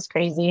somehow. It was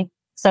crazy.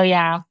 So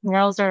yeah,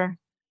 murals are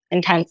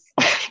intense.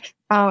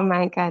 Oh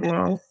my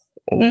goodness.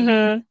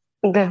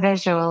 Mm-hmm. The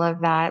visual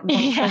of that.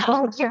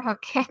 Yeah. You're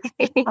okay.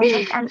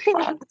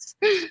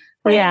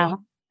 Yeah.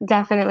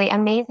 Definitely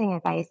amazing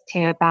advice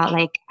too about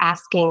like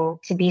asking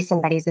to be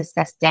somebody's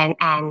assistant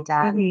and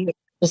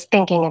just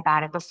thinking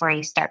about it before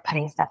you start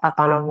putting stuff up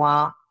on a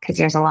wall, because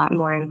there's a lot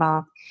more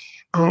involved.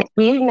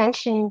 You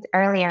mentioned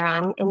earlier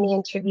on in the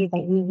interview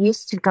that you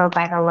used to go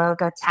by the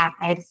logo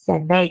Tapete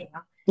Cervello.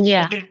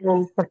 Yeah. Which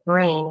means the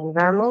brain in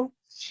Vermont.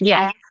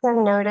 Yeah. I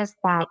also noticed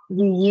that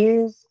you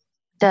use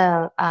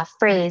the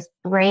phrase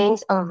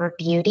brains over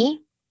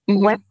beauty.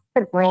 Mm-hmm. What does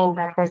the brain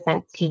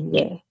represent to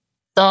you?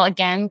 So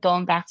again,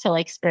 going back to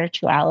like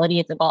spirituality,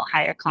 it's about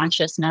higher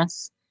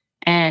consciousness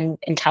and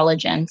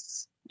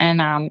intelligence. And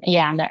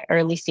in the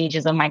early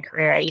stages of my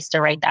career, I used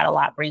to write that a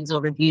lot, brains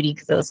over beauty,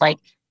 because it was like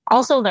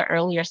also the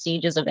earlier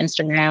stages of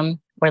Instagram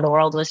where the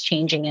world was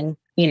changing and,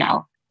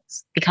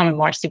 it's becoming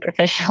more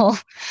superficial.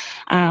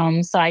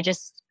 And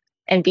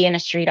being a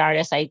street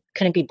artist, I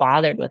couldn't be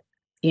bothered with,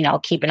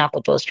 keeping up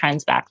with those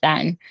trends back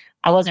then.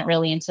 I wasn't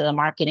really into the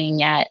marketing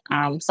yet.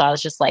 So I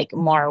was just like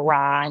more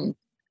raw and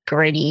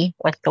gritty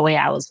with the way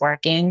I was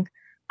working.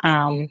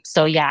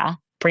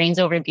 Brains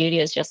over beauty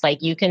is just like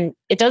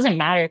it doesn't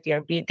matter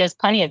if there's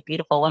plenty of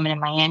beautiful women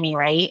in Miami,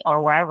 right?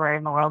 Or wherever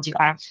in the world you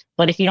are.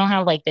 But if you don't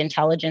have like the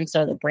intelligence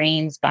or the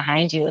brains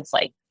behind you, it's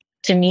like,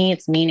 to me,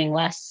 it's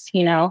meaningless,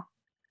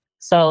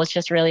 So it's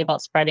just really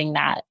about spreading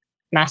that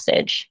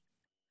message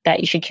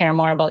that you should care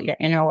more about your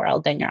inner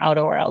world than your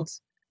outer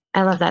worlds.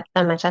 I love that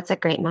so much. That's a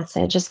great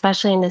message,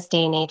 especially in this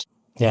day and age.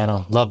 Yeah,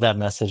 no, love that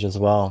message as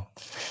well.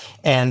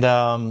 And,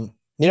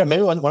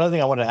 maybe one other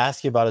thing I wanted to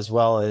ask you about as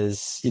well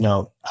is,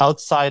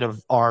 outside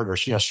of art or,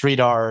 street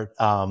art,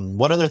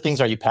 what other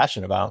things are you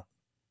passionate about?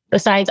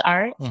 Besides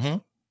art? Mm-hmm.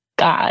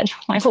 God,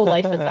 my whole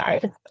life is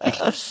art.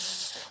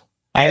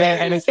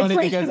 And it's funny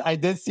because I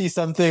did see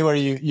something where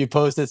you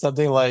posted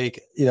something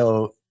like,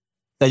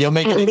 that you'll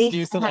make an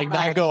excuse to like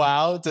not go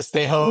out, to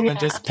stay home and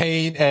just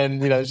paint.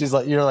 And,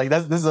 you're like,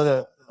 this is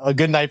a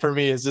good night for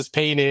me, is just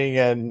painting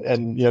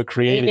and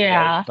creating.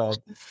 Yeah. Right?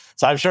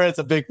 So I'm sure it's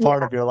a big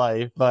part of your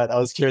life, but I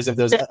was curious if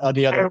there's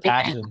any other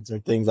passions or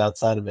things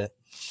outside of it.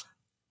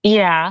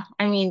 Yeah.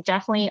 I mean,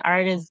 definitely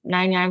art is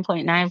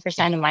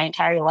 99.9% of my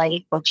entire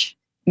life, which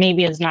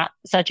maybe is not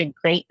such a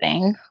great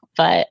thing,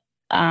 but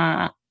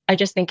I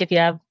just think if you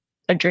have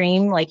a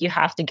dream, like you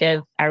have to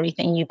give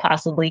everything you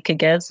possibly could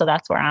give. So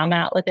that's where I'm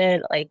at with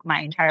it. Like my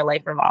entire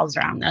life revolves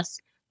around this.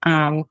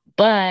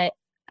 But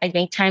I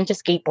make time to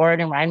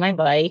skateboard and ride my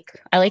bike.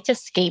 I like to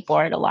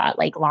skateboard a lot,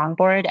 like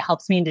longboard. It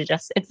helps me to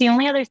it's the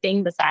only other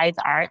thing besides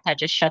art that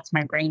just shuts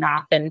my brain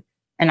off and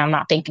I'm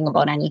not thinking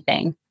about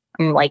anything.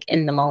 I'm like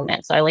in the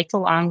moment. So I like to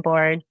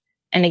longboard.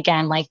 And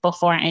again, like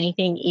before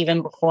anything,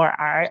 even before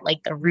art,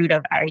 like the root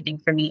of everything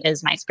for me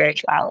is my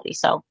spirituality.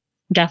 So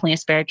I'm definitely a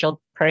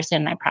spiritual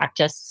person. I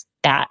practice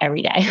that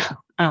every day.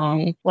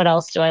 What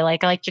else do I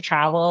like? I like to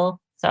travel.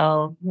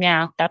 So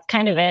yeah, that's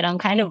kind of it. I'm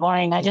kind of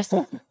boring.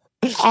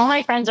 All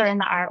my friends are in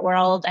the art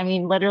world. I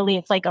mean, literally,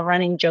 it's like a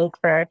running joke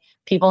for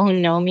people who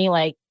know me.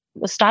 Like,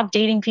 stop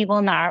dating people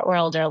in the art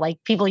world, or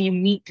like people you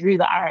meet through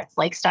the arts.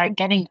 Like, start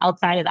getting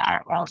outside of the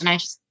art world. And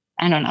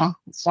I don't know.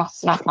 It's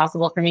not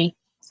possible for me.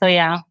 So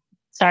yeah,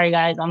 sorry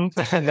guys. I'm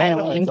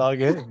No, it's all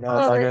good. No,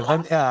 it's all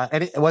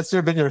good.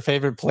 Yeah. Been your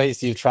favorite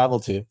place you've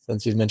traveled to?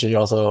 Since you mentioned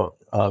you're also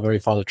very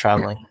fond of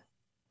traveling.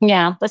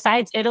 Yeah.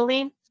 Besides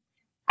Italy,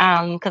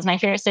 because my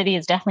favorite city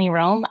is definitely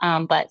Rome.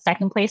 But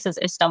second place is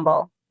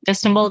Istanbul.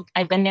 Istanbul,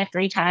 I've been there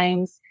 3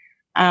 times.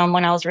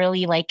 When I was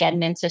really like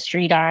getting into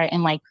street art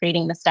and like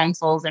creating the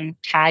stencils and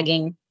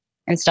tagging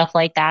and stuff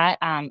like that.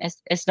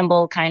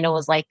 Istanbul kind of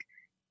was like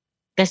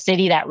the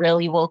city that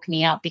really woke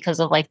me up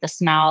because of like the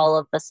smell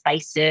of the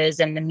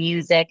spices and the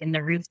music and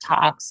the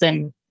rooftops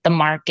and the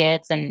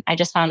markets. And I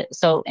just found it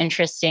so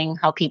interesting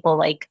how people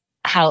like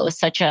how it was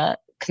such a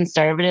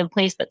conservative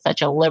place, but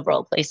such a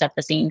liberal place at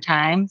the same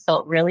time. So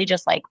it really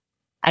just like,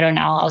 I don't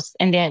know,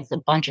 and there's a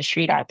bunch of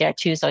street art there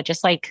too. So it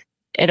just like,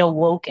 it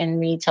awoke in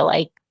me to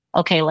like,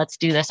 okay, let's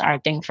do this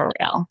art thing for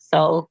real.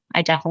 So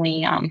I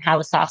definitely have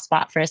a soft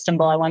spot for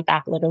Istanbul. I went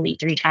back literally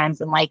 3 times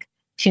in like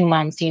 2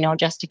 months,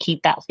 just to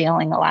keep that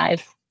feeling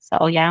alive.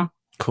 So yeah.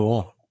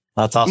 Cool.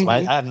 That's awesome.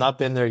 I have not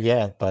been there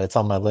yet, but it's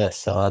on my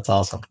list. So that's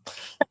awesome.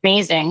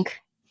 Amazing.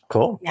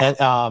 Cool. Yeah.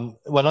 And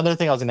one other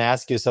thing I was going to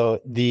ask you.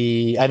 So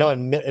I know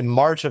in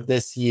March of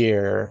this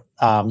year,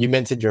 you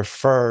minted your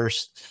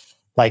first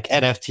like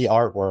NFT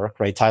artwork,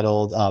 right?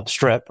 Titled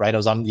Strip, right? It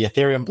was on the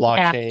Ethereum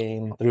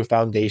blockchain through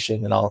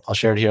Foundation, and I'll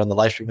share it here on the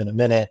live stream in a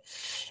minute.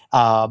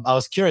 I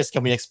was curious,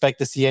 can we expect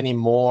to see any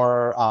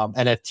more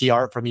NFT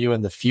art from you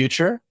in the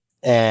future?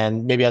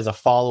 And maybe as a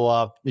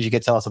follow-up, you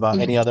could tell us about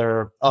any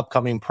other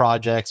upcoming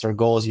projects or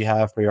goals you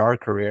have for your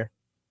art career.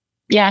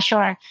 Yeah,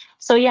 sure.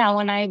 So yeah,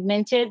 when I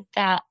minted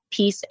that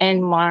piece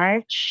in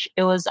March,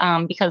 it was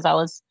because I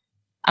was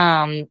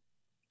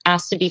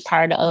asked to be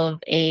part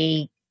of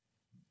a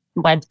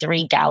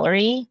Web3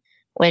 gallery,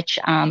 which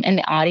in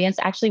the audience,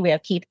 actually, we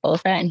have Keith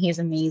Botha, and he's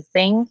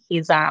amazing.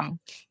 He's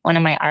one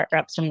of my art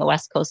reps from the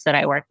West Coast that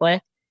I work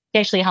with. He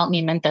actually helped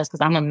me mint this because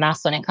I'm a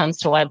mess when it comes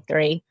to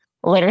Web3.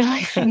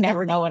 Literally, I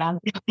never know what I'm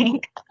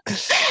doing.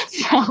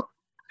 So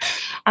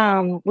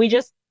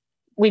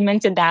we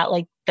minted that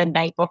like the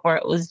night before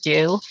it was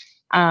due.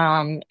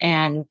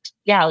 And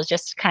yeah, it was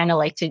just kind of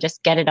like to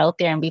just get it out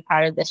there and be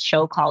part of this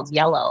show called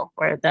Yellow,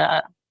 where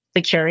the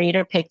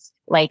curator picked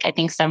like, I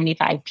think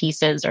 75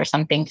 pieces or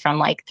something from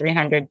like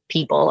 300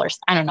 people, or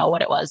I don't know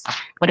what it was,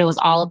 but it was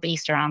all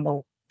based around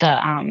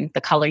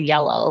the color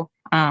yellow.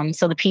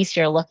 So the piece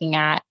you're looking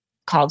at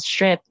called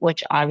Strip,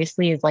 which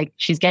obviously is like,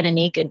 she's getting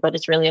naked, but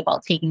it's really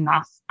about taking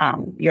off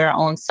your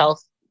own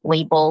self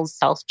labels,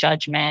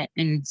 self-judgment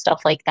and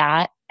stuff like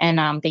that.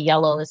 And the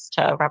yellow is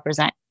to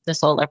represent the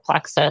solar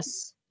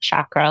plexus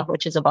chakra,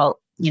 which is about,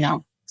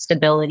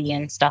 stability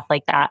and stuff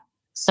like that.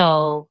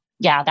 So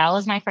yeah, that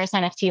was my first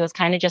NFT. It was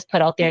kind of just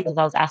put out there because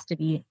I was asked to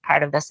be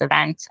part of this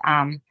event.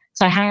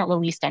 So I haven't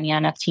released any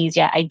NFTs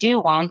yet. I do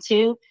want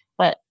to,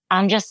 but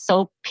I'm just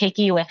so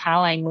picky with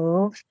how I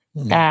move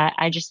that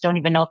I just don't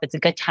even know if it's a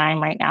good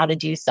time right now to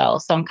do so.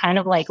 So I'm kind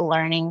of like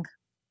learning.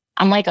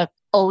 I'm like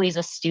always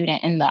a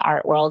student in the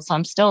art world. So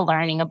I'm still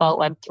learning about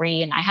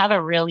Web3. And I have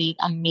a really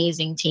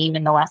amazing team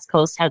in the West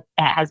Coast that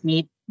has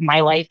made my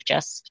life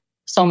just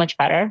so much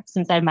better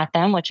since I met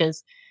them, which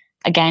is,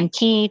 again,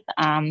 Keith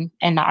in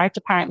the art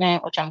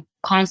department, which I'm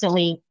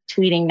constantly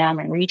tweeting them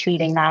and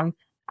retweeting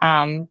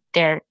them.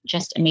 They're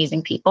just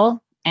amazing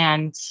people.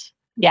 And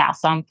yeah,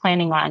 so I'm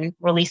planning on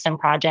releasing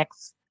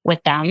projects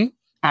with them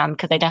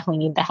because I definitely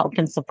need the help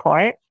and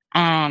support. So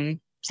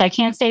I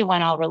can't say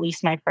when I'll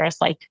release my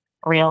first like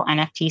real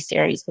NFT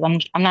series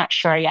because I'm not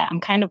sure yet. I'm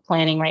kind of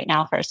planning right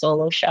now for a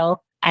solo show.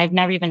 I've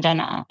never even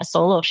done a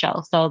solo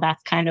show. So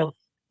that's kind of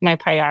my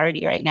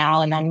priority right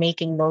now. And then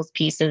making those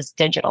pieces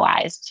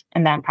digitalized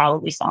and then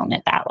probably selling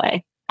it that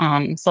way.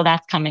 So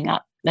that's coming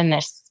up in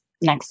this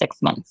next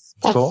 6 months.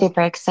 That's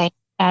super exciting.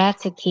 Shout out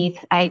to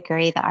Keith. I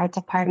agree. The art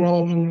department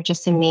and him are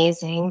just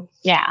amazing.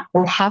 Yeah.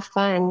 And have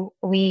fun.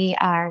 We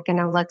are going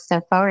to look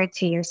so forward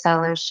to your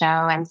solo show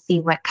and see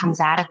what comes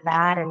out of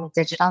that, and the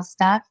digital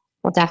stuff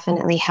will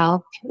definitely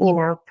help,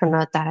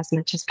 promote that as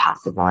much as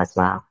possible as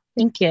well.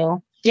 Thank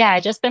you. Yeah,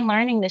 I've just been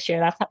learning this year.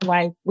 That's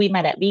why we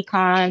met at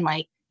VCon,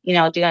 like,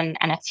 doing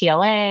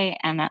NFTLA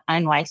and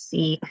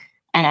NYC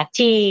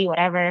NFT,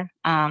 whatever.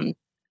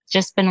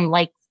 Just been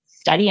like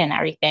studying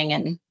everything,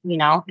 and you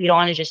don't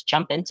want to just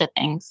jump into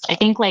things. I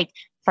think like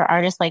for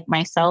artists like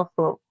myself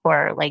who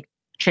are like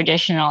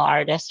traditional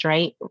artists,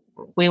 right?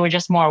 We were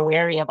just more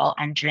wary about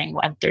entering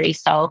Web3.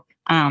 So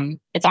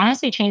it's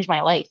honestly changed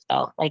my life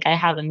though. Like I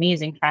have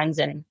amazing friends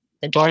and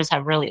the doors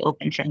have really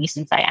opened for me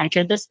since I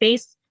entered the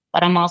space,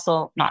 but I'm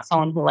also not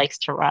someone who likes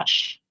to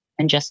rush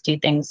and just do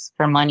things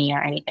for money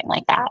or anything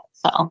like that.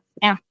 So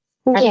yeah.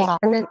 Yeah,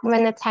 and then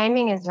when the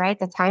timing is right,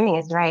 the timing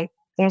is right.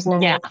 There's no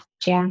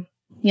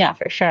yeah,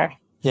 for sure.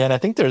 Yeah, and I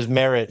think there's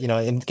merit,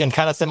 and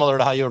kind of similar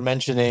to how you were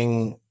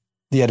mentioning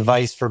the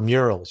advice for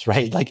murals,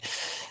 right? Like,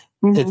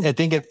 I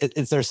think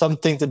there's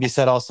something to be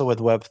said also with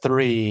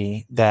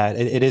Web3 that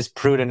it is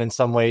prudent in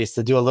some ways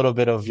to do a little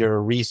bit of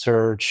your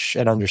research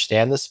and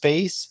understand the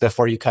space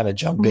before you kind of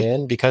jump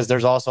in, because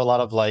there's also a lot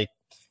of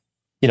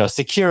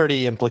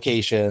security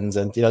implications,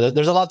 and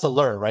there's a lot to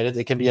learn, right?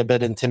 It can be a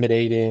bit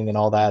intimidating and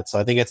all that. So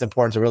I think it's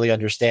important to really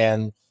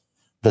understand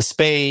the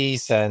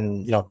space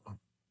and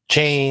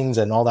chains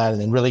and all that,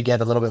 and then really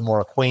get a little bit more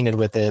acquainted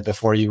with it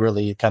before you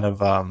really kind of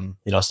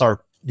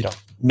start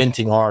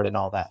minting art and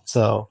all that.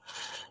 So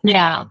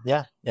yeah.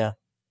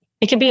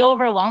 It can be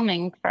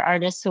overwhelming for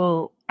artists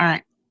who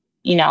aren't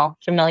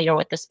familiar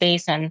with the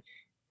space. And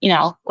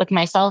with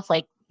myself,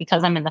 like,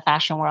 because I'm in the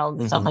fashion world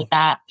and stuff like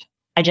that,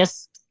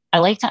 I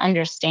like to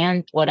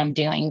understand what I'm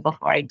doing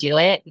before I do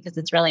it, because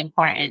it's really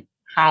important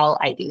how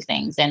I do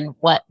things and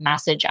what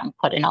message I'm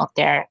putting out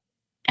there.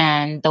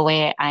 And the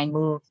way I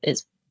move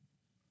is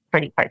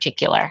pretty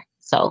particular.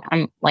 So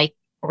I'm like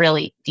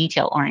really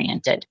detail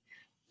oriented.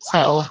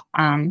 So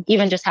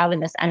even just having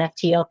this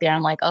NFT out there,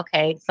 I'm like,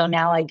 okay, so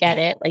now I get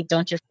it. Like,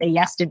 don't just say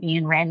yes to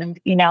being random,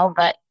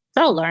 but it's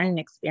all learning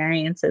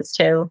experiences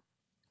too.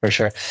 For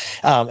sure.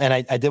 And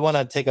I did want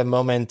to take a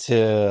moment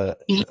to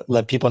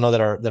let people know that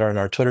are in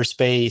our Twitter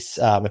space.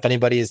 If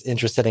anybody is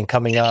interested in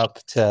coming up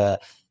to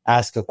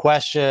ask a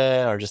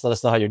question or just let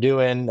us know how you're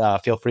doing,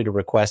 feel free to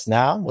request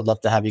now. We'd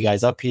love to have you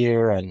guys up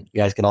here, and you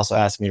guys can also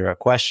ask Mira a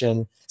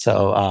question.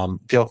 So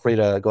feel free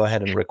to go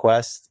ahead and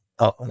request.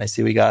 Oh, and I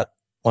see we got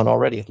one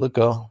already.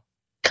 Luco.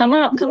 Come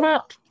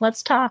up.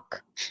 Let's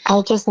talk.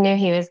 I just knew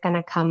he was going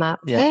to come up.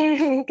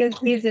 Yeah. Because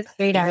he's a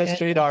street artist. He's a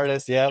street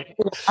artist, yeah.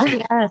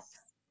 Yes.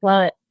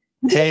 Love it.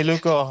 Hey,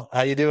 Luco,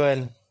 how you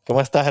doing?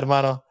 ¿Cómo estás,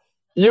 hermano?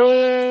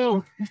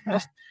 Yo!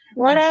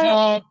 What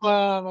up?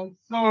 I'm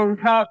so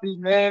happy,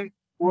 man.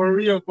 For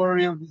real.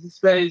 This is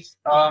space.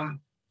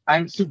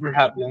 I'm super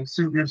happy. I'm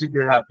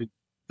super happy.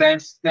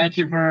 Thank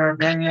you for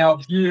bringing me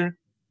out here.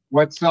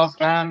 What's up,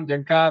 fam?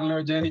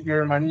 Giancarlo,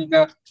 Jennifer,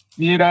 Manita,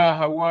 Mira,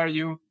 how are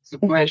you? It's a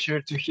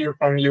pleasure to hear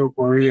from you,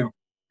 for real.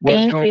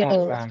 Thank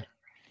you.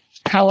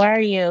 How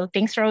are you?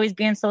 Thanks for always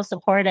being so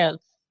supportive.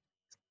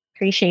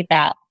 Appreciate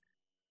that.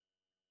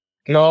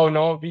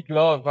 No, big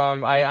love.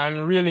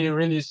 I'm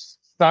really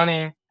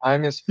stunning.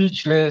 I'm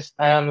speechless.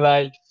 I am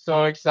like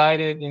so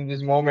excited in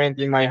this moment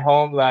in my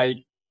home. Like,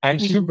 I'm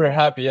super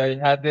happy. I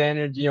had the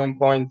energy on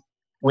point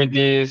with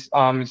this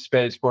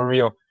space, for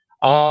real.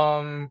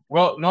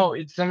 Well, no,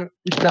 it's a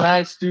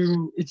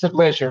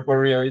pleasure,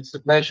 for real. It's a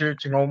pleasure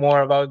to know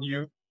more about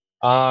you.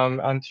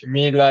 And to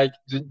me, like,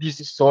 this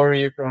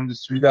story from the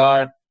street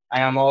art. I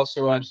am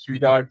also a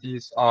street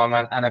artist,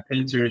 and a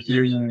painter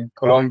here in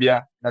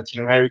Colombia,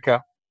 Latin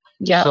America.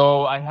 Yeah.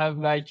 So I have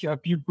like a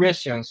few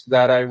questions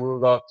that I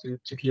would love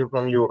to hear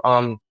from you.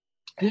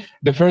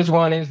 The first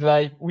one is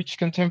like, which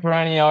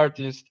contemporary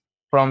artist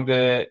from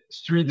the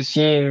street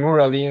scene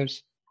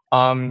muralism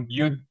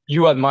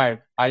you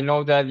admire? I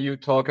know that you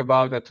talk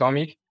about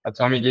Atomic.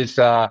 Atomic is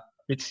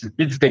it's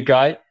the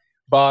guy,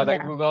 but I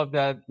would love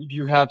that if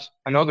you have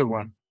another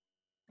one.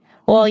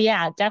 Well,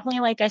 yeah, definitely.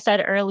 Like I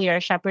said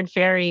earlier, Shepard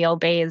Fairey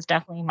Obey is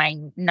definitely my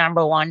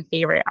number one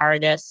favorite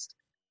artist.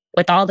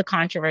 With all the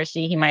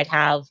controversy he might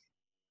have,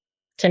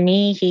 to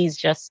me, he's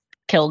just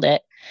killed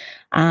it.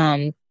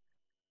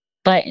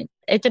 But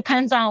it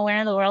depends on where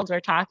in the world we're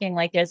talking.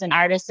 Like, there's an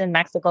artist in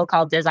Mexico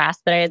called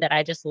Desastre that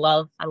I just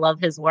love. I love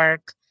his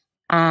work.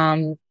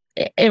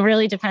 It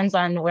really depends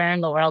on where in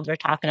the world we're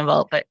talking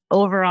about. But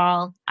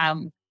overall,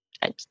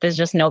 there's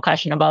just no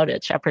question about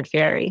it. Shepard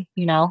Fairey,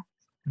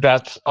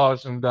 That's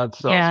awesome.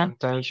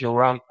 Thank you,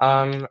 Ram.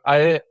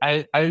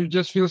 I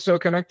just feel so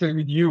connected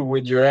with you,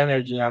 with your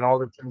energy and all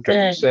the things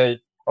that you say.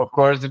 Of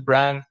course, the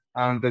brand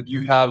that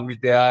you have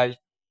with the eye,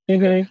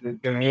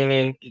 the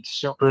meaning, it's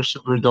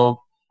super dope.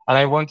 And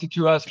I wanted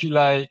to ask you,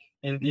 like,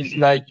 in this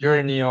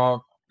journey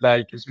of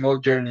a small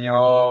journey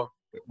of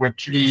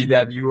Web3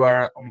 that you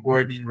are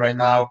onboarding right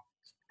now,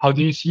 how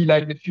do you see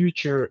like the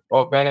future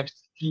of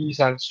NFTs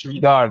and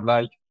street art?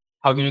 Like,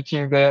 how do you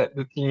think that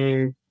the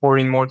thing for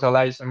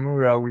immortalize a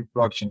mural with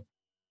blockchain?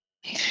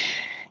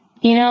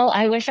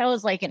 I wish I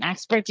was like an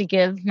expert to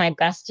give my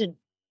best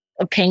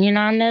opinion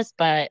on this,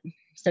 but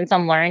since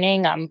I'm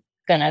learning, I'm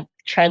gonna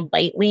tread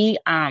lightly.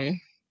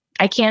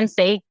 I can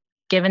say,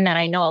 given that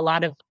I know a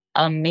lot of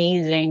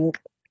amazing,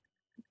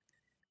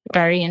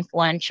 very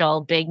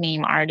influential, big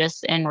name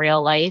artists in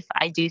real life,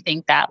 I do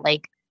think that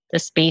like the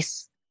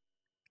space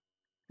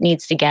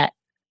needs to get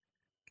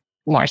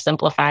more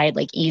simplified,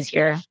 like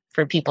easier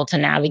for people to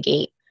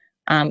navigate.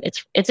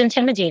 It's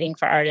intimidating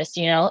for artists,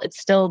 it's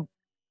still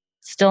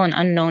an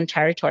unknown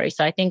territory.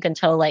 So I think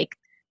until like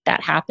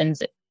that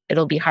happens,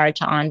 it'll be hard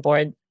to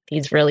onboard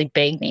these really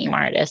big name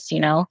artists,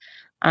 So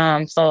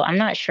I'm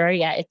not sure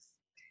yet.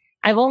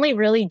 I've only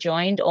really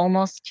joined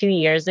almost 2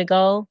 years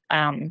ago.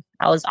 I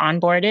was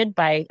onboarded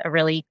by a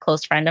really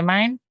close friend of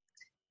mine.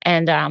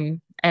 And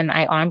and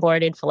I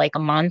onboarded for like a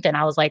month, and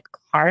I was like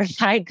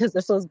horrified because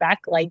this was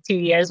back like 2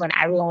 years when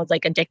everyone was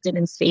like addicted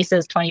in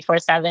spaces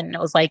 24/7. And it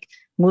was like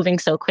moving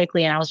so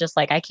quickly. And I was just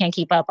like, I can't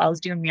keep up. I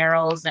was doing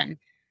murals and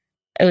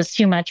it was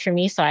too much for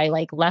me. So I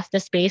like left the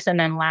space. And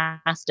then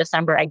last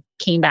December, I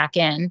came back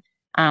in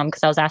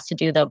because I was asked to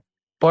do the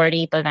Bored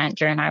Ape event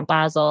during Art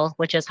Basel,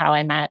 which is how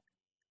I met,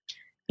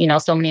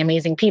 so many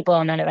amazing people.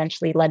 And then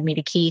eventually led me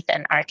to Keith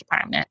and art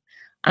department.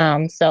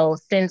 So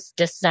since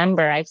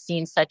December, I've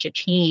seen such a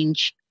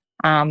change.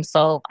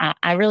 So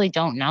I really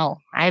don't know.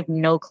 I have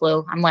no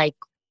clue.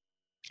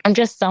 I'm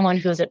just someone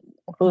who's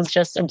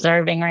just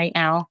observing right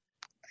now.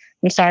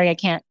 I'm sorry, I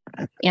can't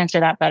answer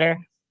that better.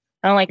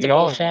 I don't like to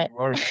bullshit.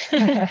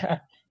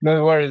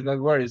 No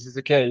worries. It's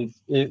okay.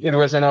 It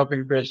was an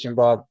open question,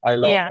 but I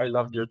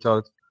love your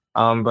thoughts.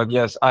 But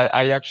yes,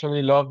 I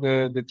actually love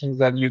the things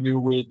that you do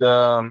with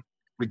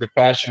the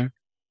fashion,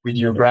 with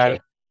your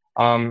brand.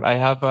 I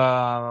have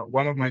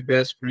one of my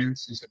best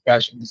friends is a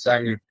fashion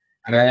designer,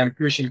 and I am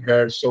pushing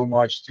her so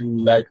much to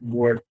like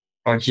work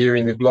on here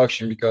in the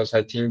blockchain because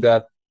I think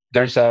that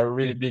there's a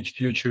really big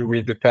future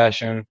with the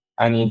fashion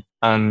and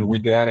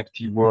with the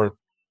NFT world.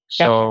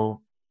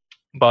 So,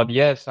 but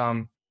yes,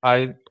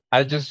 I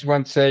just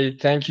want to say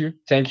thank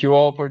you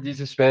all for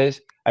this space.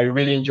 I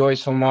really enjoy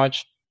so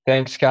much.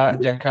 Thanks,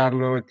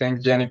 Giancarlo.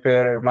 Thanks, Jennifer,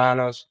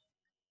 hermanos.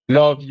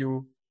 Love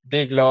you,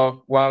 big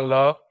love, one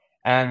love,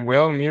 and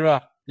well,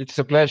 Mira, it's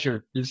a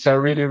pleasure. It's a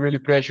really, really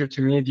pleasure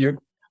to meet you.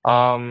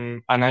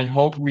 And I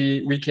hope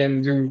we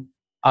can do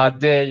a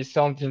day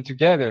something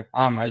together.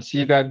 I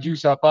see that you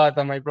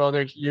Zapata, my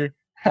brother here,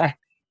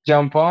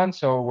 jump on.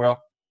 So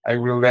well, I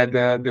will let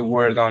the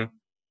word on.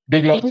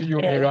 Big love to you,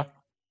 Mira.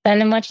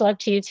 And much love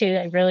to you too.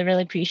 I really,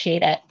 really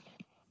appreciate it.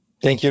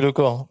 Thank you,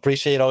 Luco.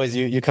 Appreciate always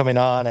you coming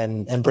on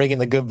and bringing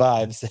the good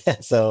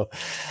vibes. So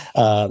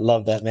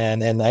love that,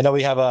 man. And I know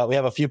we have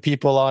a few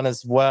people on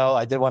as well.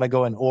 I did want to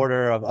go in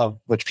order of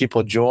which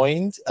people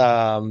joined.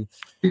 I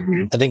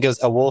think it was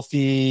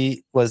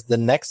Wolfie was the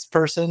next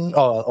person.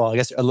 I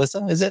guess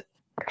Alyssa, is it?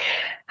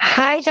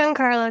 Hi,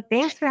 Giancarlo.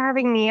 Thanks for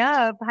having me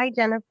up. Hi,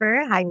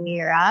 Jennifer. Hi,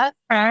 Mira.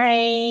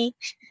 Hi.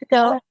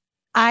 So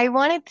I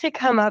wanted to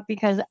come up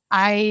because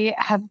I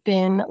have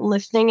been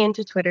listening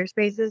into Twitter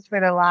Spaces for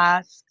the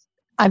last,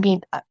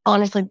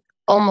 honestly,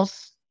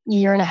 almost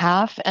year and a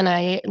half. And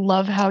I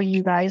love how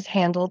you guys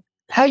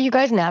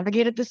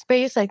navigated the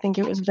space. I think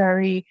it was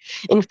very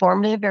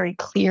informative, very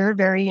clear,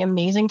 very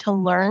amazing to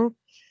learn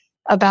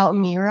about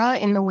Mira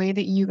in the way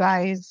that you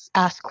guys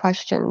ask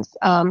questions.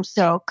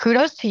 So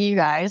kudos to you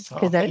guys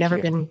because I've never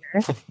been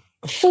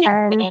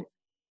here. And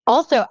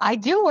also, I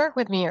do work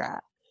with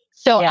Mira.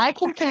 So I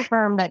can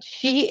confirm that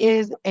she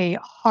is a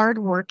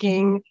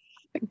hardworking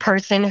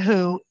person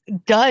who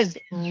does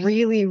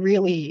really,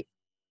 really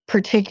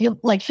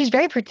she's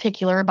very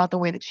particular about the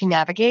way that she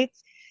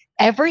navigates.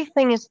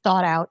 Everything is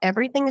thought out.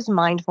 Everything is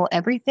mindful.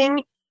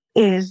 Everything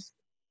is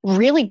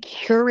really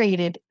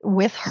curated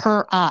with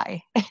her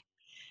eye.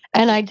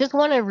 And I just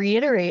want to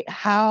reiterate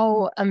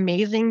how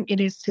amazing it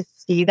is to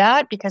see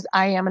that because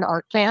I am an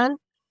art fan.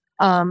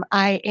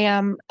 I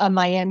am a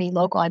Miami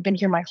local. I've been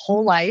here my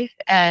whole life.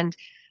 And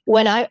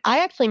when I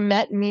actually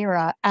met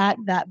Mira at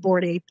that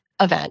Bored Ape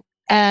event,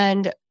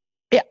 and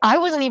I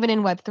wasn't even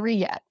in Web3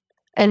 yet.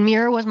 And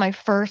Mira was my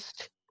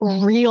first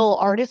real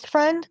artist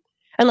friend.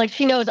 And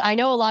she knows, I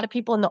know a lot of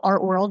people in the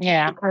art world.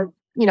 Yeah.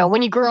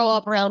 When you grow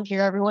up around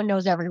here, everyone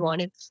knows everyone.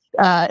 It's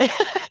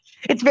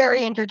it's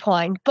very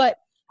intertwined. But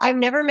I've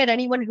never met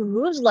anyone who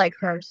moves like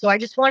her. So I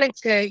just wanted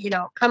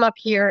to, come up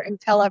here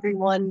and tell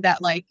everyone that,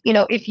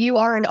 if you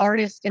are an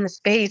artist in the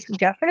space,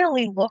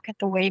 definitely look at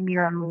the way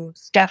Mira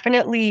moves.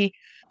 Definitely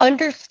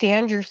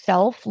understand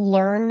yourself,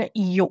 learn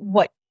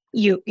what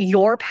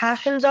your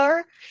passions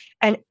are,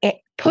 and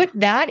put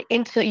that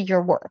into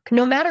your work,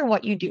 no matter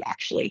what you do,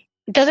 actually.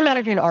 It doesn't matter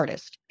if you're an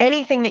artist.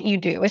 Anything that you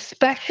do,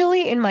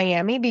 especially in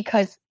Miami, and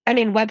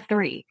in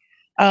Web3,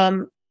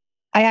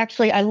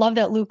 I love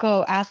that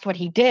Luco asked what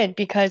he did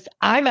because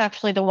I'm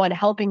actually the one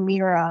helping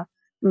Mira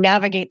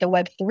navigate the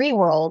Web3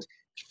 world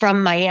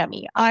from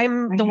Miami.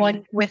 I'm the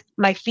one with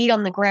my feet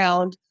on the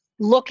ground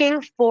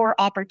looking for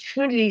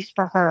opportunities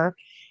for her.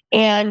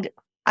 And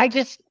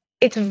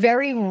it's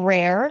very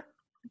rare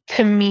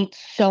to meet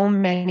so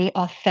many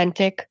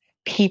authentic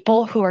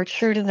people who are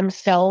true to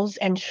themselves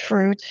and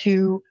true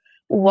to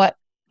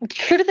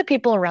the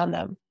people around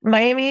them.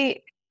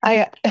 Miami,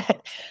 I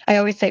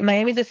always say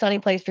Miami's a sunny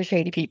place for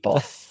shady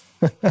people.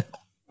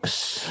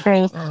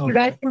 You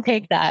guys can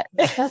take that.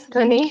 That's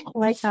funny.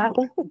 Like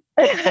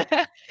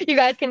that. You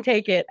guys can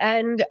take it.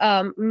 And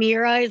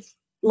Mira is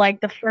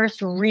the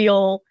first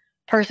real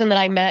person that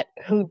I met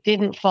who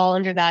didn't fall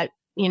under that,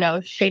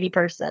 shady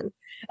person.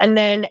 And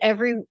then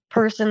every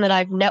person that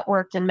I've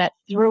networked and met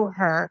through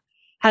her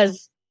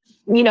has,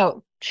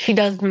 she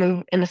does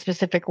move in a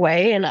specific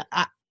way. And,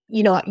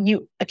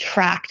 you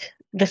attract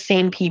the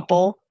same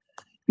people.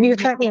 You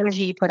attract the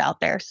energy you put out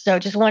there. So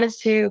just wanted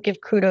to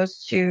give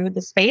kudos to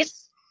the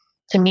space,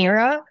 to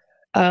Mira.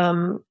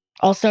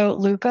 Also,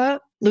 Luco,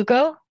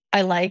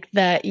 I like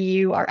that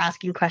you are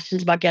asking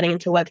questions about getting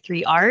into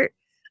Web3 art.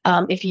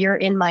 If you're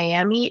in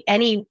Miami,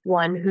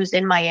 anyone who's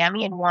in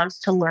Miami and wants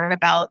to learn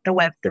about the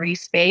Web3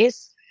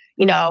 space,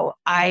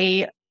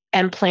 I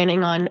am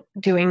planning on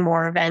doing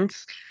more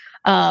events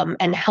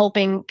and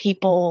helping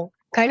people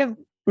kind of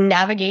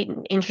navigate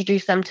and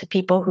introduce them to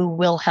people who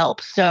will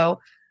help. So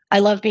I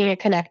love being a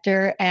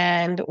connector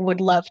and would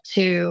love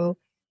to,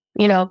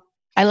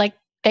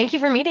 thank you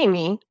for meeting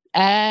me.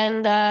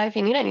 And if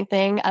you need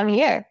anything, I'm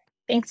here.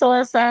 Thanks,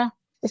 Alyssa.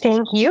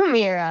 Thank you,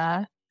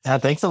 Mira. Yeah,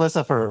 thanks,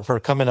 Alyssa, for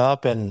coming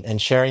up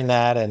and sharing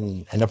that,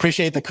 and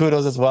appreciate the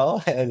kudos as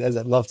well. As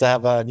I'd love to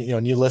have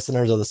new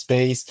listeners of the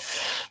space.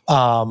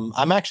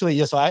 I'm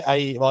actually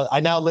I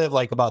now live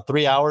like about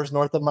 3 hours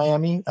north of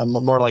Miami. I'm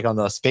more like on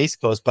the Space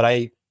Coast, but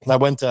I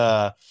went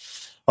to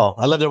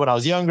I lived there when I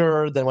was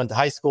younger. Then went to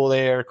high school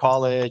there,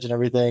 college, and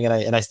everything.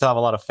 And I still have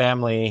a lot of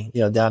family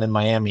down in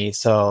Miami,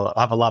 so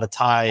I have a lot of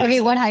ties. Okay,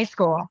 what high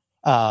school?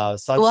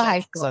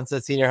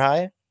 Sunset Senior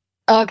High.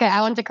 Okay,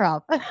 I went to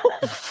Crop.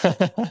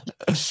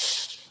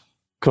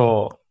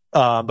 Cool.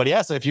 But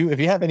yeah, so if you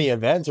have any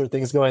events or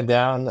things going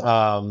down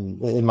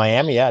in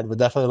Miami, yeah, we'd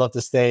definitely love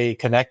to stay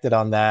connected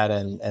on that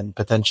and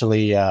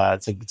potentially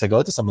to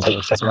go to some of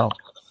those as well.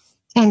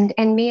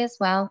 And me as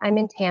well. I'm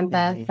in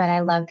Tampa, but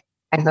I love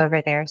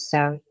over there,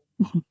 so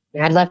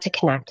I'd love to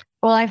connect.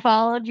 Well, I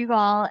followed you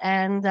all,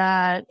 and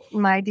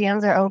my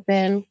DMs are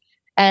open,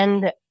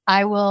 and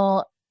I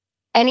will.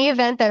 Any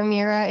event that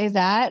Mira is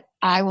at,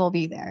 I will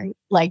be there.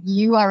 Like,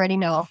 you already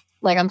know.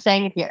 Like, I'm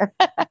saying it here.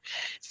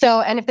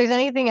 So, and if there's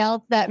anything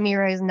else that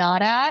Mira is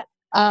not at,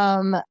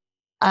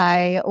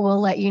 I will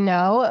let you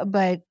know.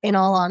 But in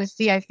all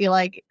honesty, I feel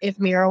like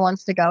if Mira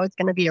wants to go, it's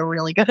going to be a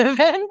really good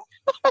event.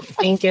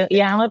 Thank you.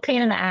 Yeah, I'm a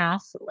pain in the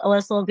ass.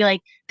 Alyssa will be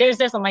like, there's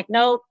this. I'm like,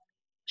 nope.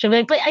 She'll be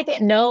like, but I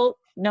think, nope.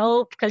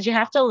 Because you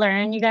have to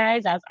learn, you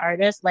guys, as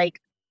artists, like,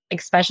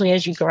 especially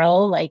as you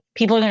grow, like,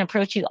 people are going to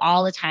approach you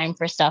all the time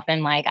for stuff.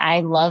 And like, I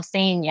love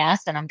saying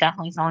yes. And I'm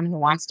definitely someone who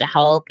wants to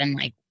help and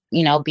like,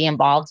 be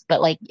involved.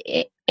 But like,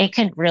 it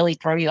can really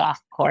throw you off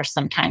course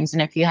sometimes.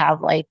 And if you have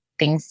like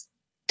things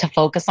to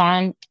focus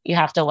on, you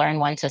have to learn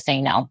when to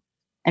say no.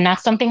 And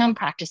that's something I'm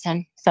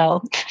practicing.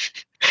 So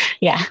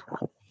yeah.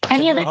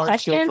 Any other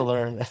questions? To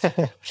learn.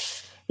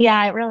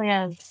 Yeah, it really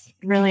is.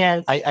 It really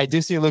is. I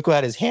do see Luca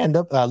had his hand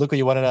up. Luca,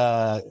 you wanted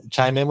to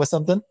chime in with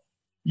something?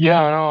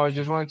 Yeah, no, I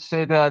just wanted to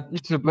say that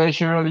it's a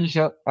pleasure,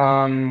 Alicia,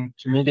 to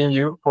meeting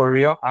you for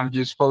real. I'm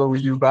just following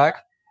you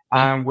back.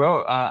 And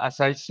well, as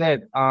I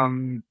said,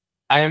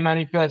 I am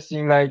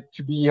manifesting like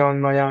to be on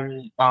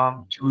Miami,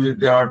 to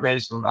the art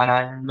basel, and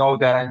I know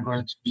that I'm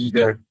going to be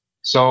there.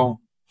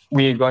 So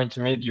we're going to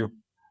meet you,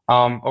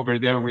 over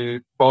there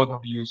with both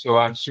of you. So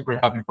I'm super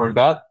happy for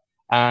that.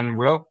 And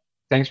well,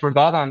 thanks for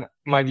that. And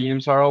my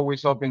DMs are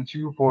always open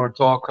too for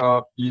talk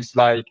of these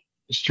like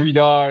street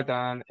art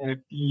and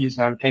NFTs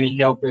and any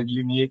help that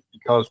you need,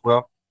 because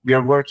well, we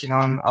are working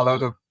on a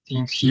lot of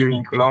things here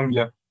in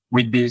Colombia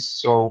with this.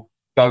 So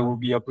that will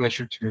be a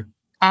pleasure too.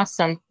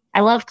 Awesome. I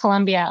love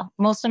Colombia.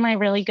 Most of my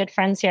really good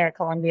friends here are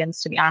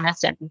Colombians, to be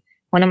honest. And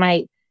one of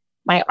my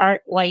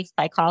art wife,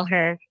 I call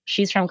her,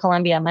 she's from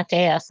Colombia,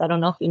 Mateas. I don't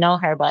know if you know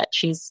her, but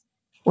she's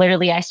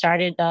literally, I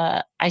started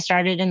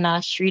in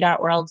the street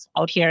art world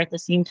out here at the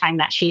same time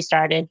that she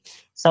started.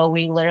 So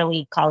we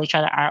literally call each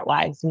other art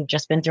wives. We've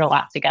just been through a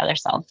lot together.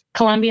 So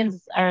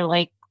Colombians are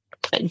like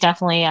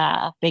definitely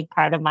a big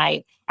part of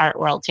my art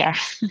world here.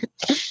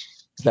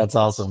 That's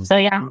awesome. So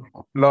yeah.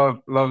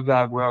 Love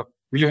that. Well,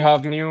 you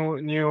have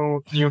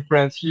new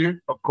friends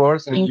here, of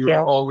course, and you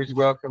are always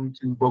welcome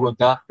to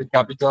Bogota, the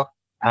capital.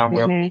 And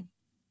well,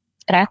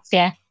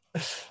 gracias.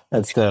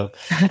 That's dope.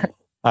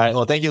 All right.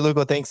 Well, thank you,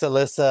 Luca. Thanks,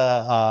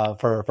 Alyssa,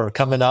 for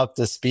coming up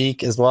to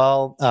speak as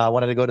well. I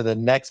wanted to go to the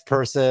next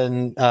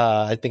person.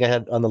 I think I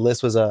had on the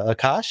list was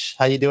Akash.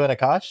 How you doing,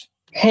 Akash?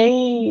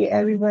 Hey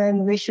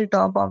everyone, wish you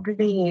top of the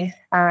day.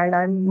 And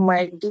I'm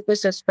my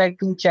deepest respect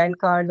to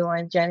Giancarlo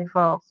and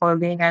Jennifer for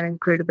being an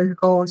incredible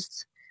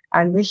host.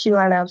 And wish you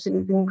an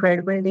absolutely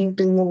incredible day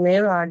to you,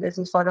 Mira. This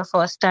is for the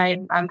first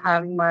time I'm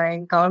having my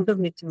encounter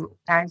with you.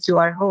 Thanks to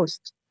our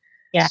host.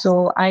 Yeah.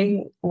 So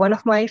one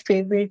of my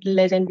favorite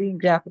legendary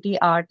graffiti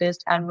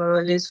artists and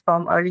muralists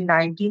from early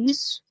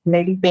 90s,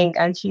 Lady Pink,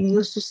 and she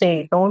used to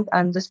say, don't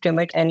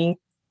underestimate any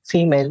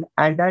female.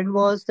 And that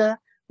was the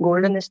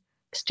golden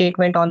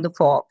statement on the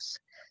Forbes.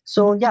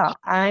 So yeah,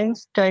 I'm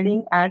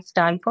studying at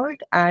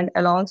Stanford, and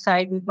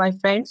alongside with my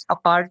friends,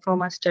 apart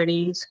from our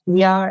studies,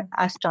 we are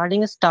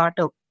starting a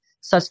startup,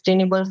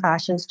 sustainable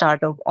fashion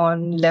startup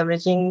on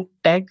leveraging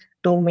tech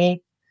to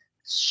make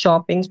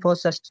shopping for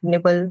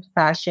sustainable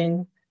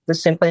fashion the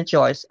simple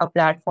choice, a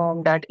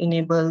platform that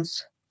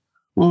enables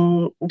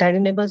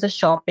the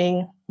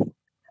shopping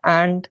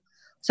and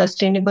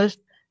sustainable.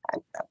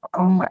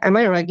 Am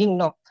I rugging?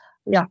 No.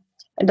 Yeah.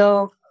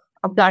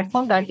 A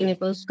platform that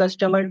enables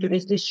customers to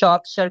easily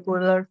shop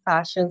circular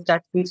fashions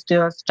that fits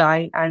their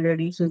style and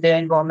reduces their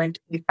environment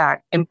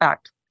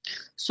impact.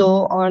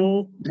 So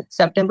on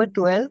September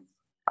 12th,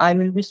 I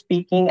will be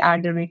speaking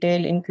at the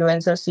Retail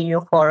Influencer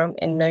CEO Forum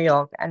in New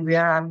York, and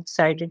where I'm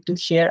excited to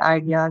share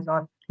ideas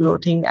on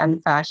clothing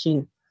and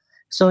fashion.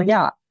 So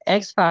yeah,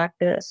 X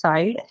Factor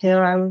aside,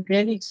 here I'm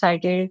really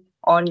excited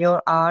on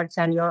your arts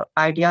and your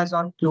ideas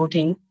on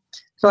clothing.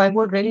 So I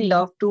would really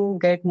love to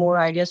get more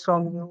ideas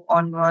from you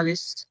on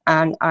muralists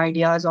and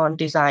ideas on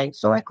design.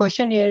 So my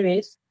question here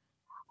is,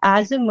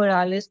 as a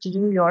muralist,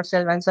 you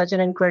yourself and such an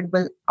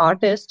incredible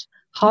artist,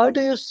 how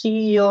do you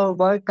see your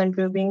work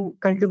contributing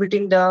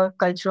the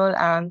cultural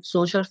and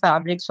social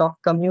fabrics of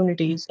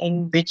communities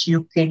in which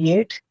you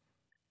create?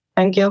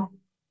 Thank you.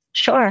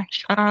 Sure.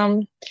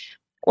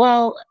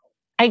 Well,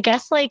 I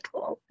guess like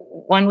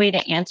one way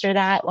to answer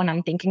that when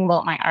I'm thinking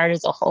about my art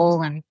as a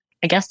whole, and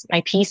I guess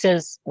my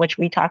pieces, which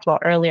we talked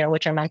about earlier,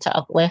 which are meant to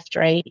uplift,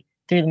 right,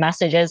 through the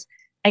messages.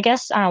 I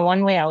guess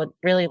one way I would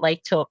really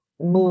like to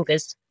move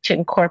is to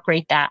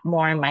incorporate that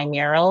more in my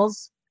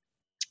murals,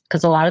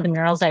 because a lot of the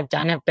murals I've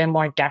done have been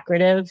more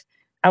decorative,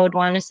 I would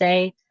want to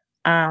say,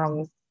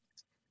 not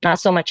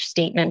so much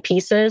statement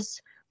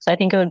pieces. So I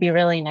think it would be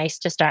really nice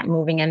to start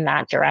moving in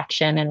that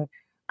direction.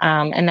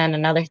 And then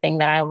another thing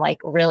that I like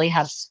really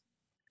have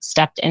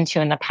stepped into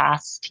in the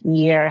past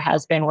year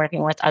has been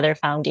working with other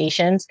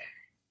foundations.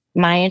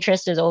 My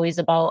interest is always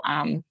about,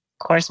 of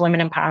course,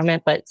 women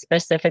empowerment, but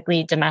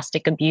specifically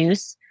domestic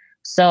abuse.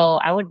 So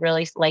I would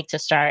really like to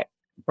start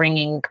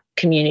bringing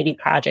community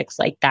projects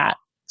like that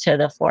to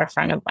the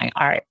forefront of my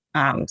art.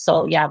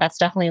 So yeah, that's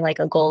definitely like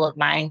a goal of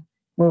mine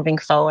moving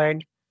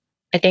forward.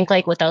 I think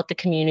like without the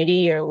community,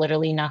 you're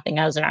literally nothing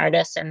as an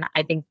artist. And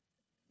I think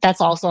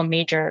that's also a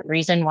major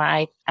reason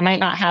why I might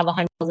not have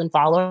 100,000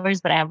 followers,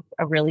 but I have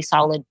a really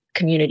solid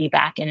community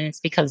back. And it's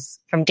because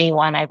from day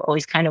one, I've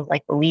always kind of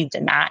like believed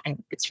in that.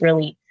 And it's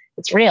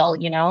real,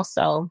 you know?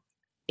 So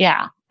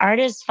yeah, art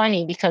is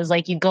funny because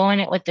like you go in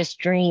it with this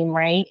dream,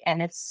 right?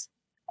 And it's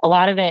a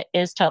lot of it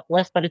is to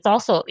uplift, but it's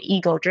also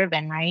ego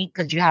driven, right?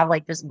 Because you have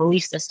like this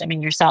belief system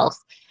in yourself.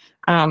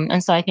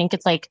 And so I think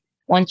it's like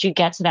once you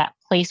get to that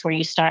place where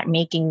you start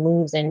making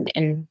moves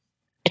and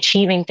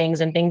achieving things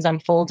and things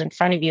unfold in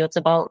front of you, it's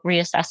about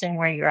reassessing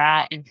where you're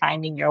at and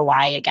finding your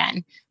why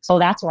again. So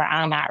that's where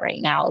I'm at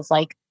right now. It's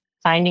like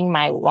finding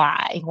my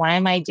why. Why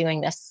am I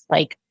doing this?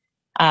 Like,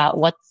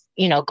 what's,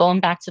 going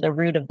back to the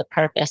root of the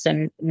purpose,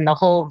 and the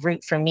whole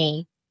root for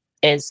me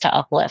is to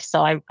uplift.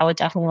 So I would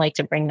definitely like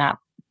to bring that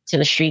to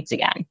the streets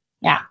again.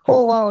 Yeah.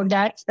 Oh, wow.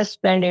 That's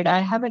splendid. I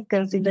haven't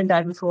considered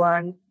that before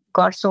and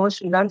got so much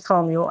to learn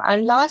from you.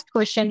 And last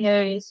question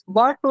here is,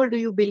 what role do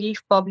you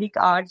believe public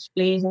arts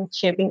plays in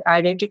shaping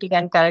identity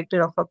and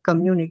character of a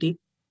community?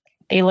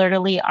 They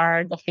literally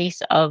are the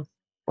face of,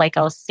 like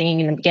I was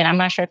saying in the beginning, I'm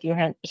not sure if you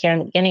were here in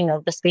the beginning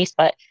of the space,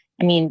 but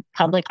I mean,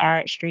 public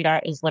art, street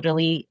art is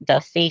literally the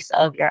face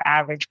of your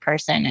average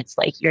person. It's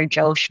like your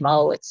Joe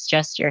Schmo. It's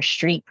just your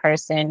street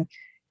person,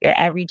 your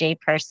everyday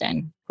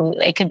person. Who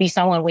it could be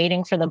someone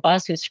waiting for the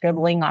bus who's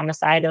scribbling on the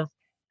side of,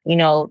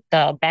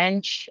 the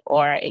bench,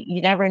 or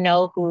you never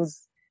know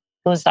who's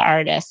the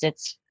artist.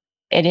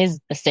 It is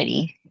the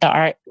city. The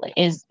art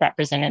is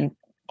representing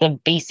the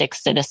basic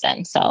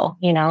citizen. So,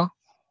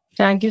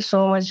 Thank you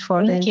so much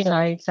for the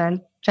insights.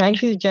 And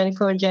thank you,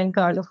 Jennifer and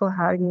Giancarlo, for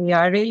having me.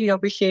 I really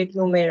appreciate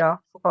you, Mira.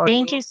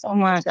 Thank you so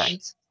much.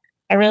 Insights.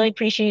 I really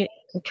appreciate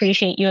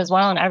you as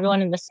well, and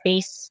everyone in the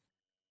space.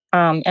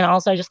 And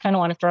also, I just kind of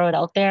want to throw it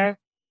out there.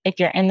 If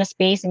you're in the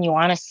space and you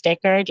want a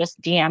sticker, just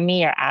DM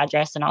me your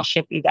address and I'll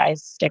ship you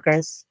guys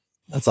stickers.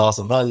 That's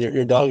awesome. Well,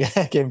 your dog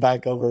came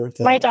back over.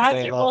 My dogs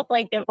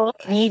are they're both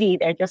needy.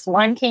 They're just,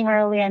 one came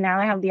earlier, and now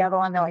I have the other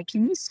one. They're like,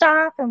 can you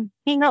stop and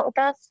hang out with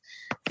us?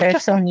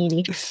 They're so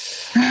needy.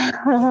 That's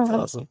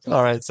awesome.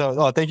 All right.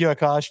 So thank you,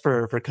 Akash,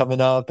 for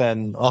coming up,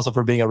 and also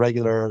for being a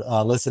regular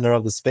listener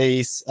of the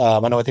space.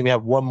 I think we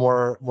have one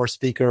more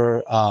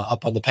speaker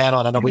up on the panel,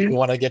 and I know we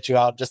want to get you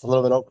out just a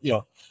little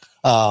bit,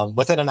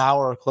 within an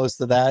hour or close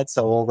to that.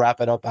 So we'll wrap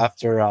it up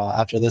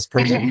after this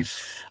person.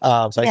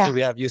 I see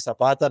we have Yu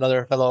Zapata,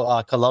 another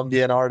fellow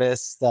Colombian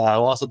artist who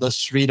also does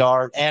street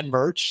art and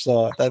merch.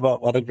 So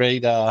what a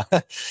great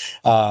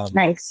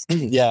nice.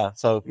 Yeah,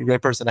 so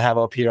great person to have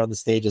up here on the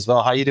stage as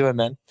well. How you doing,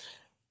 man?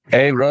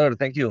 Hey, brother,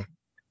 thank you.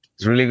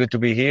 It's really good to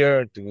be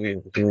here,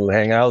 to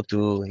hang out,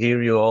 to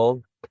hear you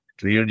all,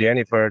 to hear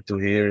Jennifer, to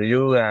hear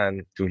you,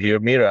 and to hear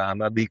Mira.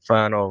 I'm a big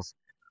fan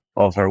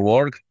of her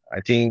work. I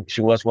think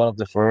she was one of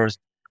the first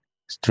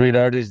street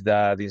artists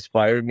that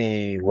inspired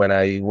me when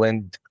I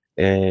went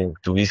to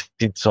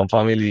visit some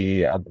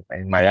family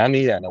in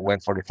Miami, and I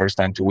went for the first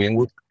time to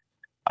Wynwood.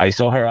 I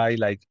saw her eye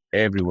like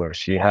everywhere.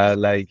 She had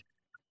like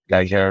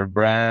her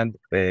brand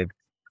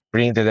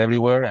printed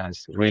everywhere, and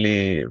it's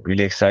really,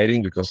 really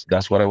exciting because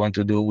that's what I want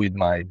to do with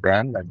my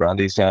brand. My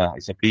brand is a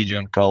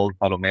pigeon called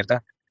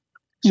Palometa.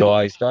 So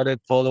I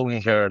started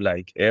following her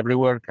like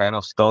everywhere, kind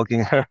of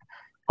stalking her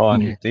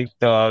on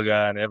TikTok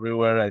and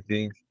everywhere. I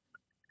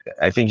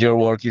think your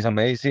work is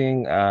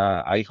amazing.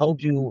 I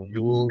hope you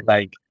will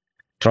like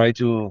try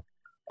to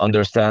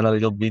understand a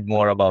little bit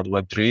more about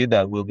Web3.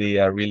 That will be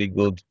a really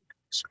good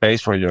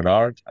space for your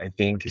art. I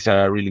think it's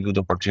a really good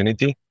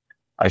opportunity.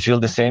 I feel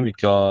the same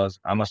because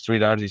I'm a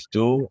street artist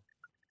too.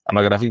 I'm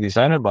a graphic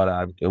designer, but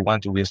I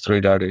want to be a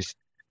street artist.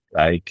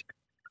 Like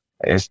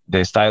it's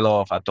the style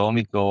of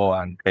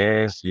Atomico and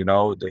Pez,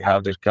 they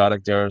have their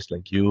characters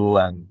like you,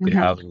 and they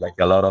have like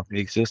a lot of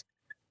mixes.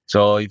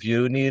 So if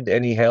you need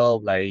any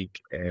help,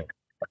 like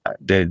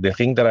the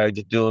thing that I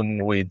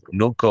doing with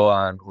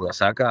Nuco and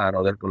Urasaka and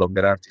other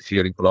Colombian artists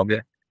here in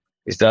Colombia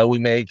is that we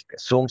make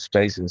Zoom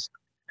spaces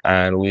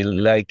and we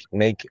like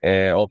make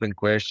open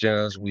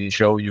questions. We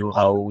show you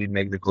how we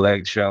make the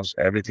collections,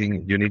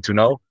 everything you need to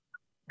know.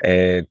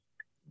 And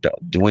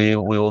we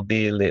will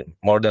be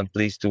more than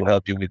pleased to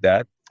help you with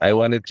that. I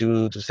wanted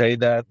to say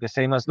that the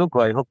same as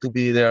Nuco. I hope to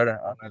be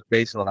there on a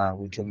space and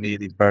we can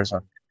meet in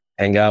person,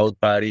 hang out,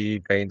 party,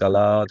 paint a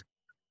lot,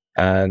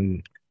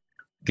 and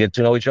get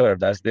to know each other.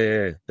 That's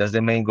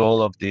the main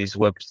goal of this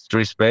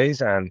Web3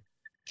 space. And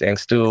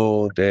thanks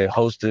to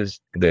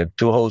the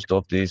two hosts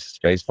of this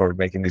space for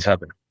making this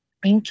happen.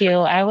 Thank you.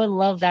 I would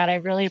love that. I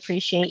really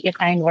appreciate your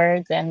kind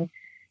words and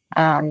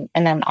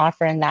then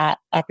offering that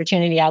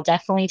opportunity. I'll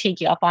definitely take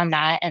you up on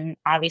that. And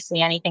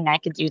obviously anything I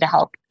could do to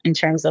help in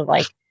terms of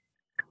like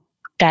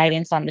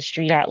guidance on the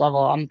street art level,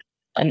 I'm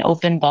an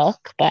open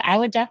book, but I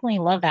would definitely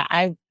love that.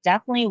 I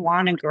definitely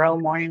want to grow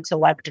more into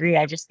Web3.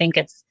 I just think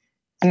it's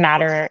a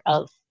matter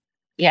of,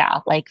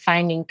 like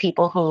finding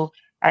people who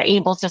are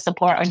able to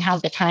support and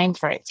have the time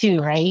for it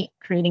too, right?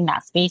 Creating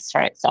that space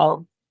for it.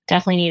 So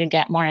definitely need to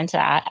get more into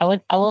that.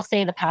 I will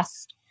say the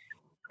past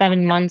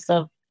 7 months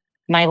of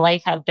my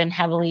life have been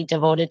heavily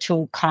devoted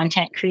to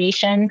content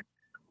creation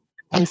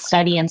and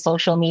study and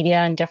social media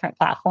and different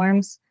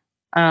platforms.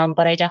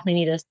 But I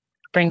definitely need to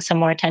bring some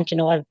more attention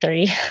to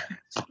Web3.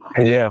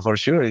 Yeah, for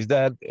sure. Is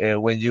that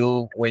when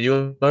you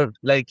are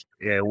like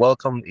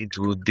welcome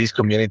into this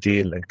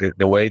community, like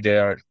the way they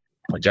are,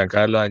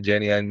 Giancarlo and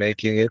Jenny are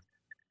making it,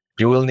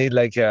 you will need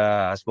like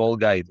a small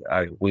guide.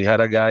 We had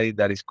a guy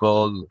that is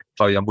called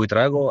Fabian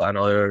Buitrago,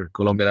 another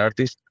Colombian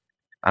artist,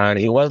 and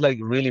he was like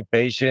really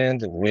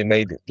patient. We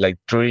made like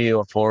 3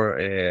 or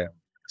 4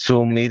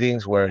 Zoom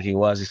meetings where he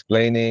was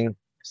explaining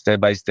step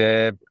by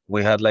step.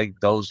 We had like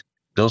those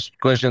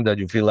questions that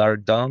you feel are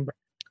dumb,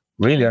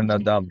 really are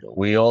not dumb.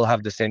 We all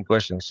have the same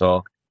questions.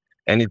 So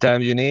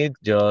anytime you need,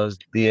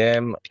 just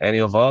DM any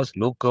of us,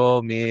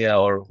 Luco, me,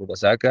 or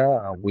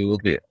Hudasaka, and we will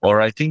be.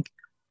 Or I think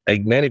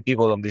like many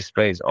people on this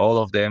space, all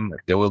of them,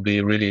 they will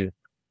be really,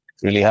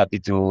 really happy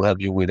to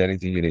help you with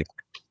anything you need.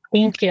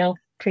 Thank you.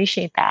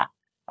 Appreciate that.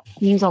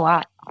 Means a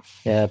lot.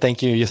 Yeah,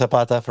 thank you,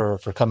 Yusapata,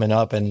 for coming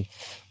up. And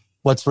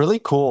what's really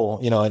cool,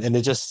 and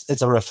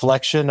it's a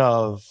reflection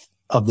of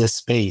this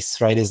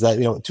space, right? Is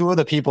that, 2 of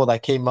the people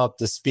that came up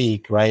to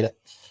speak, right,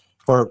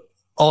 were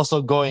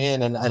also going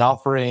in and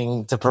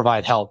offering to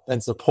provide help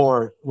and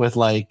support with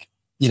like,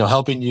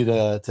 helping you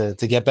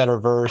to get better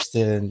versed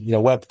in,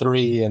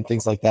 Web3 and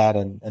things like that,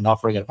 and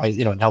offering advice,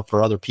 and help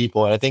for other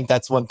people. And I think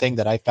that's one thing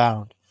that I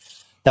found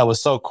that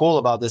was so cool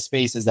about this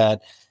space is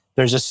that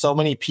there's just so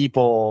many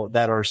people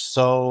that are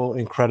so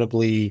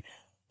incredibly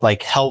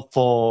like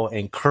helpful,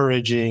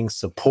 encouraging,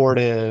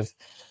 supportive.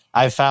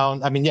 I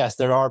found, yes,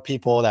 there are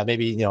people that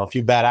maybe, a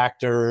few bad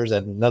actors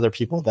and other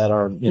people that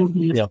are,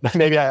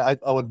 maybe I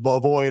would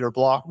avoid or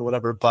block or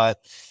whatever,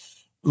 but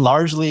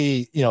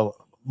largely,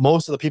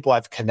 most of the people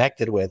I've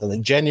connected with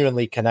and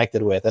genuinely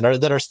connected with and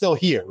that are still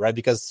here, right?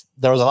 Because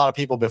there was a lot of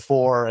people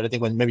before, and I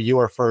think when maybe you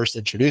were first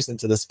introduced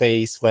into the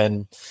space,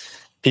 when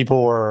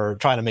people were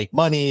trying to make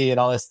money and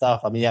all this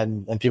stuff.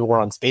 And people were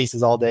on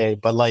spaces all day,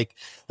 but like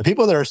the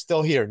people that are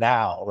still here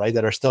now, right,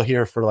 that are still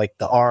here for like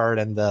the art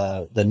and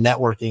the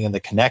networking and the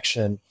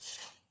connection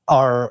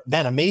are,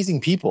 man,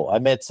 amazing people. I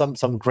met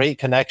some great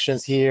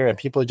connections here, and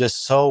people are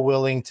just so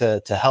willing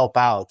to help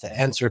out, to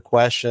answer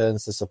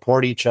questions, to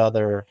support each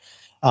other.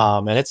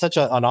 And it's such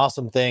an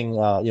awesome thing,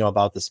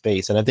 about the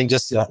space. And I think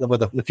just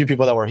with the few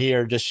people that were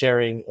here, just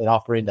sharing and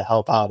offering to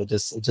help out, it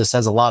just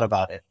says a lot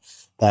about it.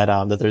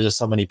 That there's just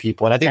so many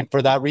people. And I think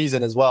for that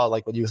reason as well,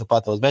 like what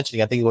Zapata was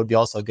mentioning, I think it would be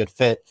also a good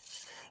fit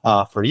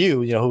for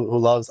you, who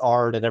loves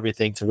art and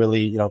everything, to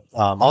really,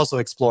 also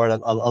explore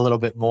it a little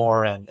bit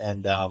more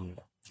and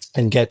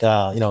get,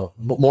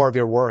 more of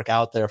your work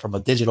out there from a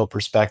digital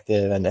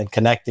perspective and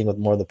connecting with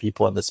more of the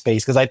people in the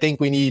space. Because I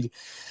think we need,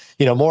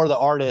 more of the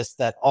artists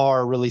that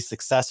are really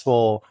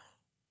successful,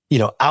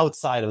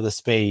 outside of the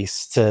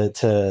space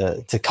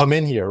to come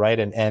in here, right,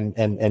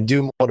 and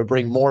do more, to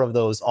bring more of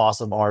those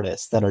awesome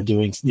artists that are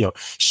doing,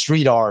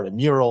 street art and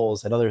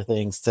murals and other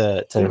things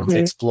to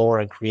explore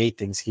and create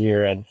things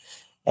here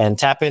and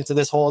tap into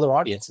this whole other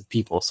audience of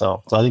people.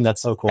 So I think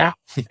that's so cool. Yeah,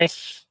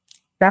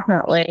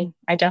 definitely.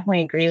 I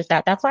definitely agree with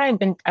that. That's why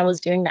I was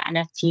doing the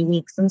NFT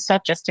weeks and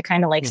stuff, just to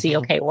kind of like see,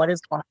 okay, what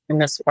is going on in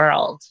this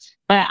world?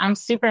 But I'm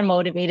super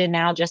motivated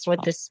now just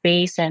with this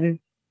space and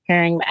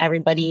hearing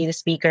everybody, the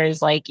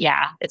speakers, like,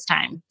 yeah, it's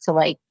time to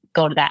like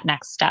go to that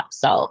next step.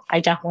 So I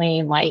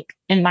definitely, like,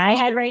 in my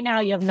head right now,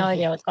 you have no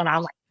idea what's going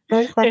on.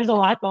 Like, there's a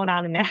lot going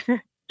on in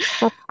there.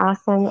 That's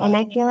awesome. And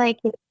I feel like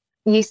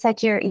you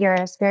said you're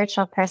a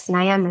spiritual person.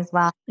 I am as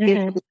well.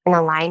 In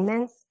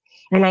alignments.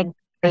 And I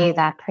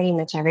that pretty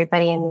much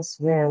everybody in this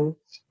room,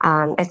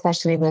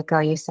 especially with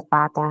Goyu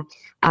Sabata,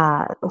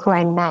 who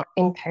I met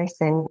in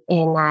person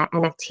in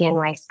NFT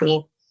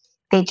NYC,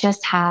 they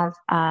just have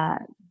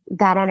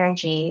that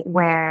energy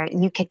where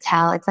you could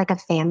tell it's like a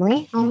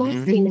family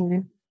almost, you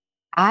know,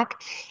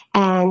 back,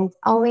 and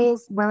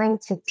always willing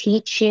to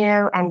teach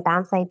you and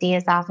bounce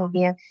ideas off of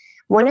you.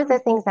 One of the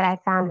things that I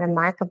found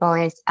remarkable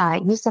is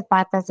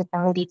Yusufata's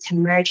ability to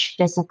merge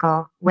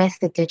physical with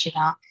the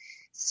digital.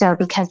 So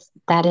because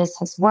that is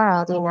his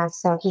world, you know,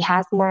 so he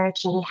has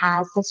merch and he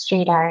has the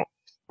street art.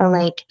 But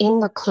like in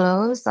the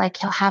clothes, like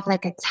he'll have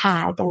like a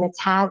tag, and the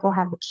tag will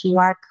have a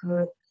QR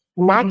code,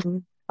 and that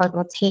code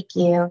will take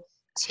you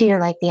to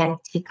like the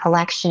NFT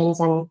collections.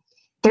 And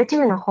they're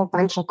doing a whole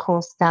bunch of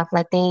cool stuff.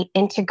 Like they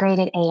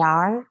integrated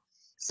AR.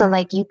 So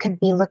like you could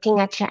be looking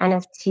at your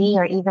NFT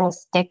or even a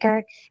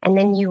sticker, and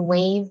then you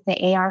wave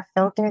the AR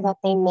filter that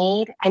they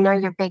made. I know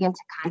you're big into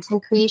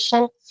content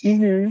creation.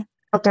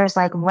 Filters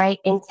like right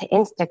into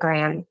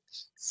Instagram.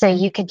 So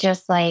you could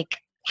just like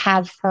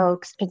have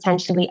folks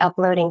potentially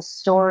uploading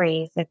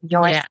stories of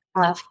your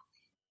stuff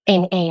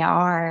in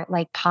AR,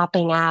 like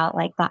popping out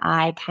like the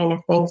eye kind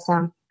of thing.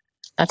 So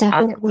that's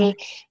definitely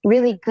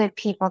really good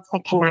people to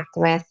connect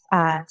with.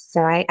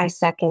 So I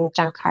second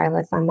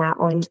Giancarlo's on that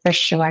one for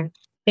sure.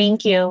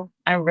 Thank you.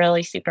 I'm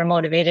really super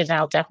motivated, and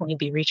I'll definitely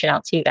be reaching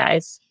out to you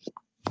guys.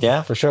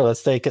 Yeah, for sure. Let's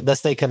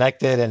stay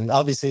connected. And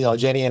obviously, you know,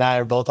 Jenny and I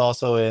are both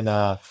also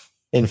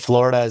in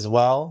Florida as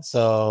well.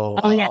 So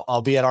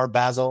I'll be at Art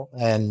Basel,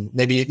 and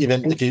maybe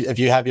even if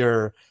you have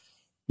your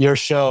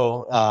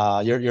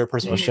show, your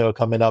personal show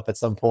coming up at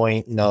some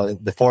point, you know,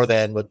 before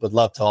then, would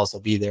love to also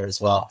be there as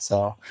well.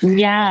 So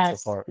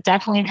yes,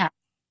 definitely.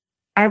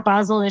 Art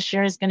Basel this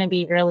year is going to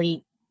be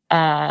really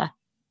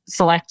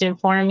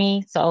selective for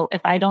me. So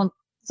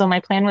my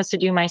plan was to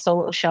do my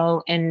solo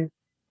show in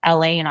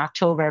LA in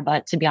October,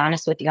 but to be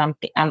honest with you, I'm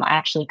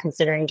actually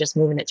considering just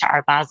moving it to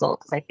Art Basel,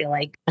 because I feel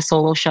like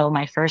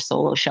my first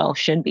solo show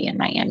should be in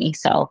Miami.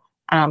 So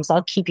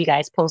I'll keep you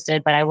guys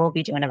posted, but I will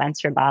be doing events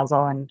for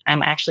Basel, and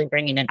I'm actually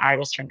bringing an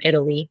artist from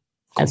Italy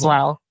as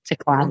well to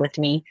collab with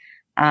me.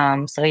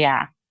 So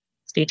yeah,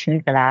 stay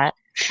tuned for that.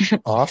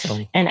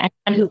 Awesome. And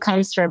anyone who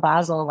comes for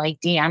Basel, like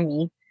DM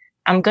me.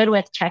 I'm good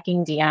with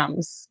checking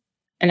DMs.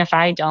 And if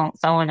I don't,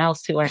 someone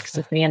else who works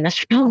with me in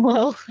this room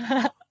will.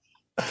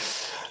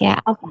 Yeah,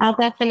 I'll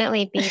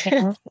definitely be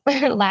there.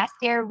 Last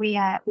year, we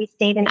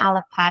stayed in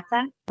Alapata,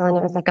 and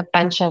it was like a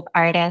bunch of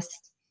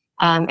artists,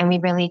 and we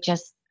really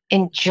just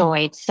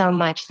enjoyed so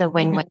much the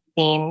Wynwood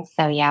scene.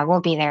 So yeah,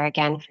 we'll be there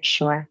again for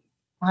sure.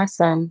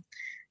 Awesome.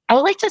 I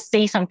would like to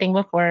say something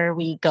before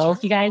we go,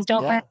 if you guys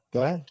don't mind.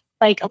 Go ahead.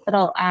 Like a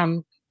little,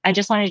 I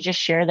just want to just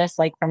share this,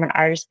 like from an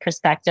artist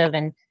perspective,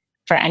 and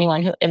for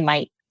anyone who it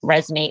might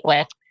resonate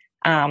with.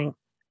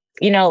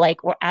 You know, like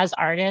as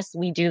artists,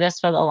 we do this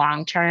for the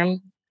long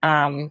term.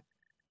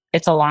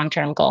 It's a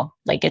long-term goal.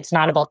 Like it's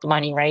not about the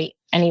money, right?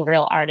 Any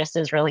real artist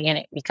is really in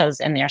it because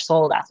in their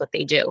soul, that's what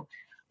they do.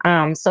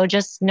 So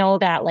just know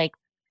that like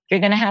you're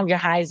going to have your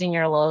highs and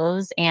your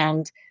lows,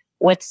 and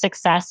with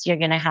success, you're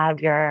going to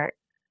have your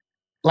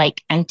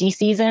like empty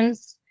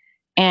seasons.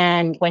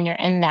 And when you're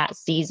in that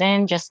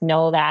season, just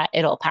know that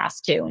it'll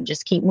pass too, and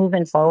just keep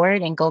moving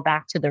forward and go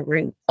back to the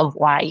root of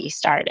why you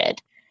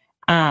started.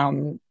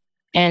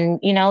 And,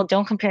 you know,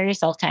 don't compare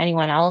yourself to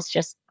anyone else.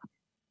 Just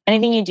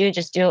anything you do,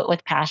 just do it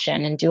with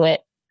passion and do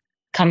it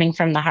coming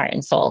from the heart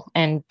and soul.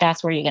 And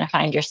that's where you're going to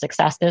find your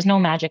success. There's no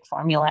magic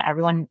formula.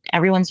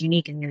 Everyone's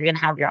unique, and you're going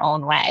to have your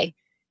own way.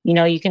 You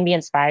know, you can be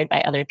inspired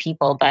by other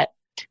people, but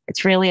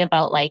it's really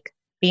about like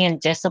being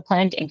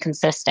disciplined and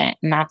consistent.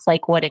 And that's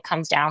like what it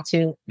comes down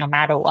to no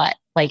matter what,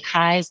 like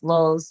highs,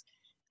 lows,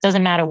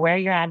 doesn't matter where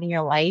you're at in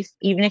your life.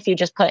 Even if you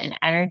just put an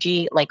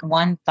energy, like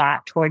one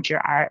thought towards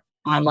your art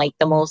on like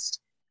the most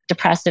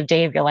depressive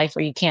day of your life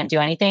where you can't do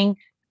anything,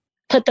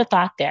 put the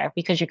thought there,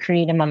 because you're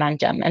creating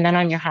momentum. And then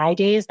on your high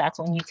days, that's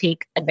when you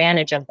take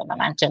advantage of the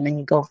momentum and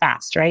you go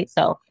fast, right?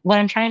 So what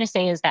I'm trying to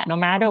say is that no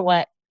matter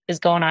what is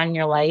going on in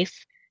your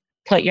life,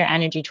 put your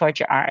energy towards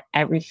your art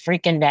every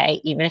freaking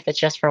day, even if it's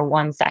just for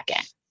 1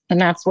 second.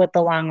 And that's what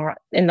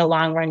in the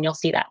long run, you'll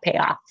see that pay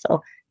off.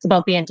 So it's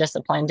about being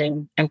disciplined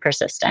and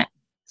persistent.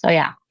 So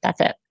yeah, that's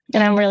it.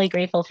 And I'm really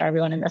grateful for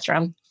everyone in this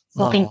room.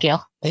 So thank you.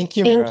 Thank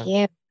you, Mira. Thank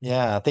you.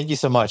 Yeah, thank you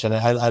so much. And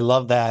I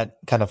love that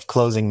kind of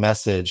closing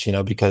message, you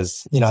know,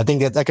 because, you know, I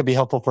think that could be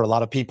helpful for a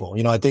lot of people.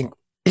 You know, I think,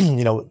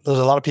 you know, there's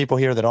a lot of people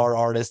here that are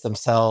artists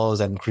themselves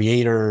and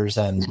creators,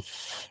 and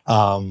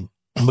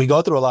we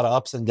go through a lot of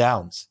ups and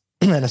downs.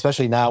 And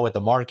especially now with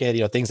the market,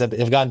 you know, things have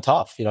gotten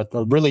tough, you know,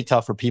 really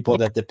tough for people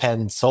that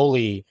depend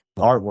solely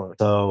on artwork.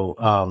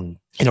 So,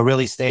 you know,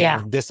 really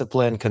staying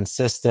disciplined,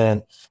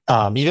 consistent,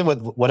 even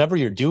with whatever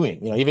you're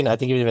doing, you know, even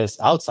if it's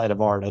outside of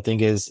art, I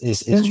think is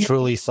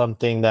truly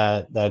something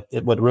that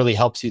what really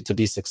helps you to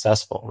be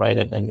successful, right?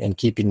 And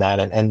keeping that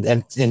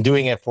and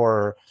doing it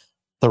for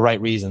the right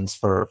reasons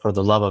for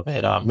the love of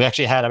it. We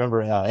actually had, I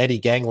remember Eddie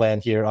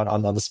Gangland here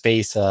on the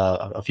space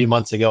a few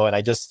months ago, and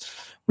I just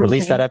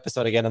released that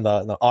episode again in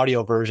the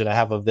audio version I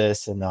have of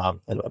this and a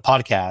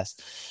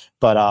podcast.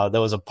 But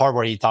there was a part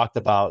where he talked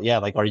about,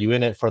 like, are you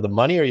in it for the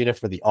money or are you in it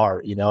for the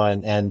art? You know,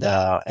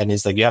 and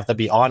he's like, you have to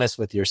be honest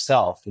with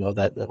yourself. You know,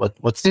 that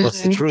what's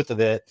the truth of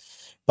it.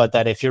 But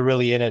that if you're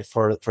really in it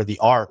for the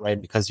art, right,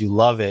 because you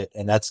love it,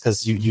 and that's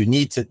because you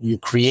need to, you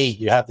create,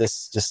 you have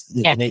this just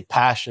innate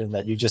passion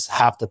that you just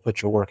have to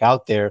put your work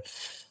out there,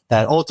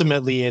 that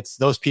ultimately it's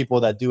those people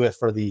that do it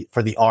for the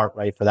art,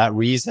 right, for that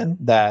reason,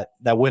 that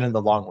win in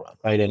the long run,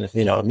 right? And if,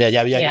 you know, you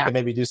can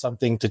maybe do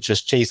something to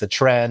just chase a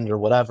trend or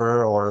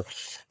whatever, or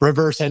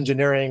reverse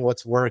engineering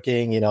what's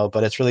working, you know,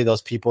 but it's really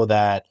those people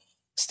that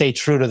stay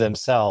true to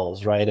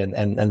themselves, right,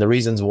 and the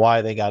reasons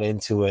why they got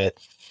into it,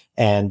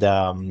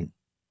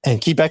 and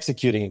keep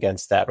executing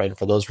against that, right? And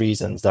for those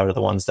reasons, that are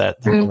the ones that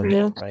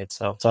win, right?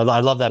 So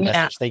I love that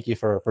message. Thank you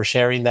for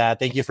sharing that.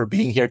 Thank you for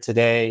being here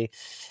today.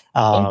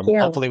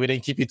 Hopefully we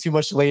didn't keep you too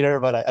much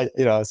later, but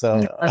you guys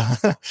are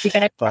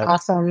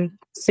awesome.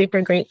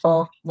 Super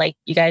grateful. Like,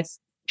 you guys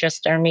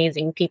just are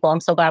amazing people.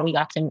 I'm so glad we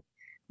got to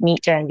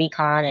meet during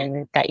VCon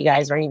and that you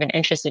guys were even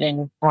interested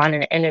in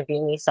wanting to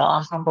interview me. So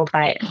I'm humbled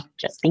by it.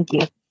 Just thank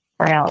you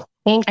for help.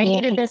 Thank you. I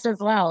needed this as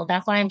well.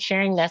 That's why I'm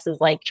sharing this, is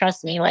like,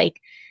 trust me,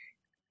 like,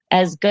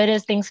 as good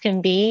as things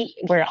can be,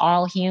 we're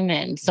all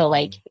human. So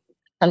like,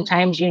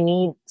 sometimes you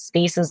need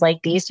spaces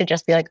like these to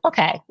just be like,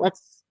 okay,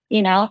 let's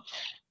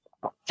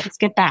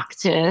get back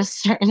to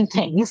certain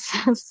things.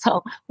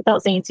 So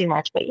without saying too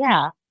much, but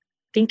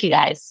thank you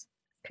guys.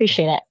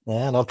 Appreciate it.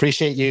 Yeah, and I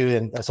appreciate you.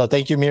 And so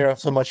thank you, Mira,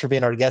 so much for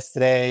being our guest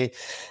today.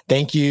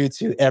 Thank you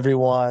to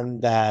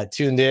everyone that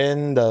tuned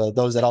in,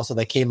 those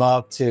that came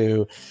up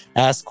to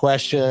ask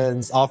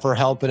questions, offer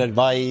help and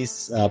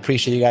advice.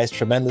 Appreciate you guys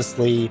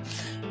tremendously.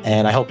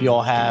 And I hope you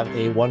all have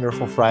a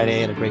wonderful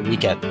Friday and a great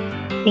weekend.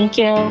 Thank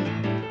you.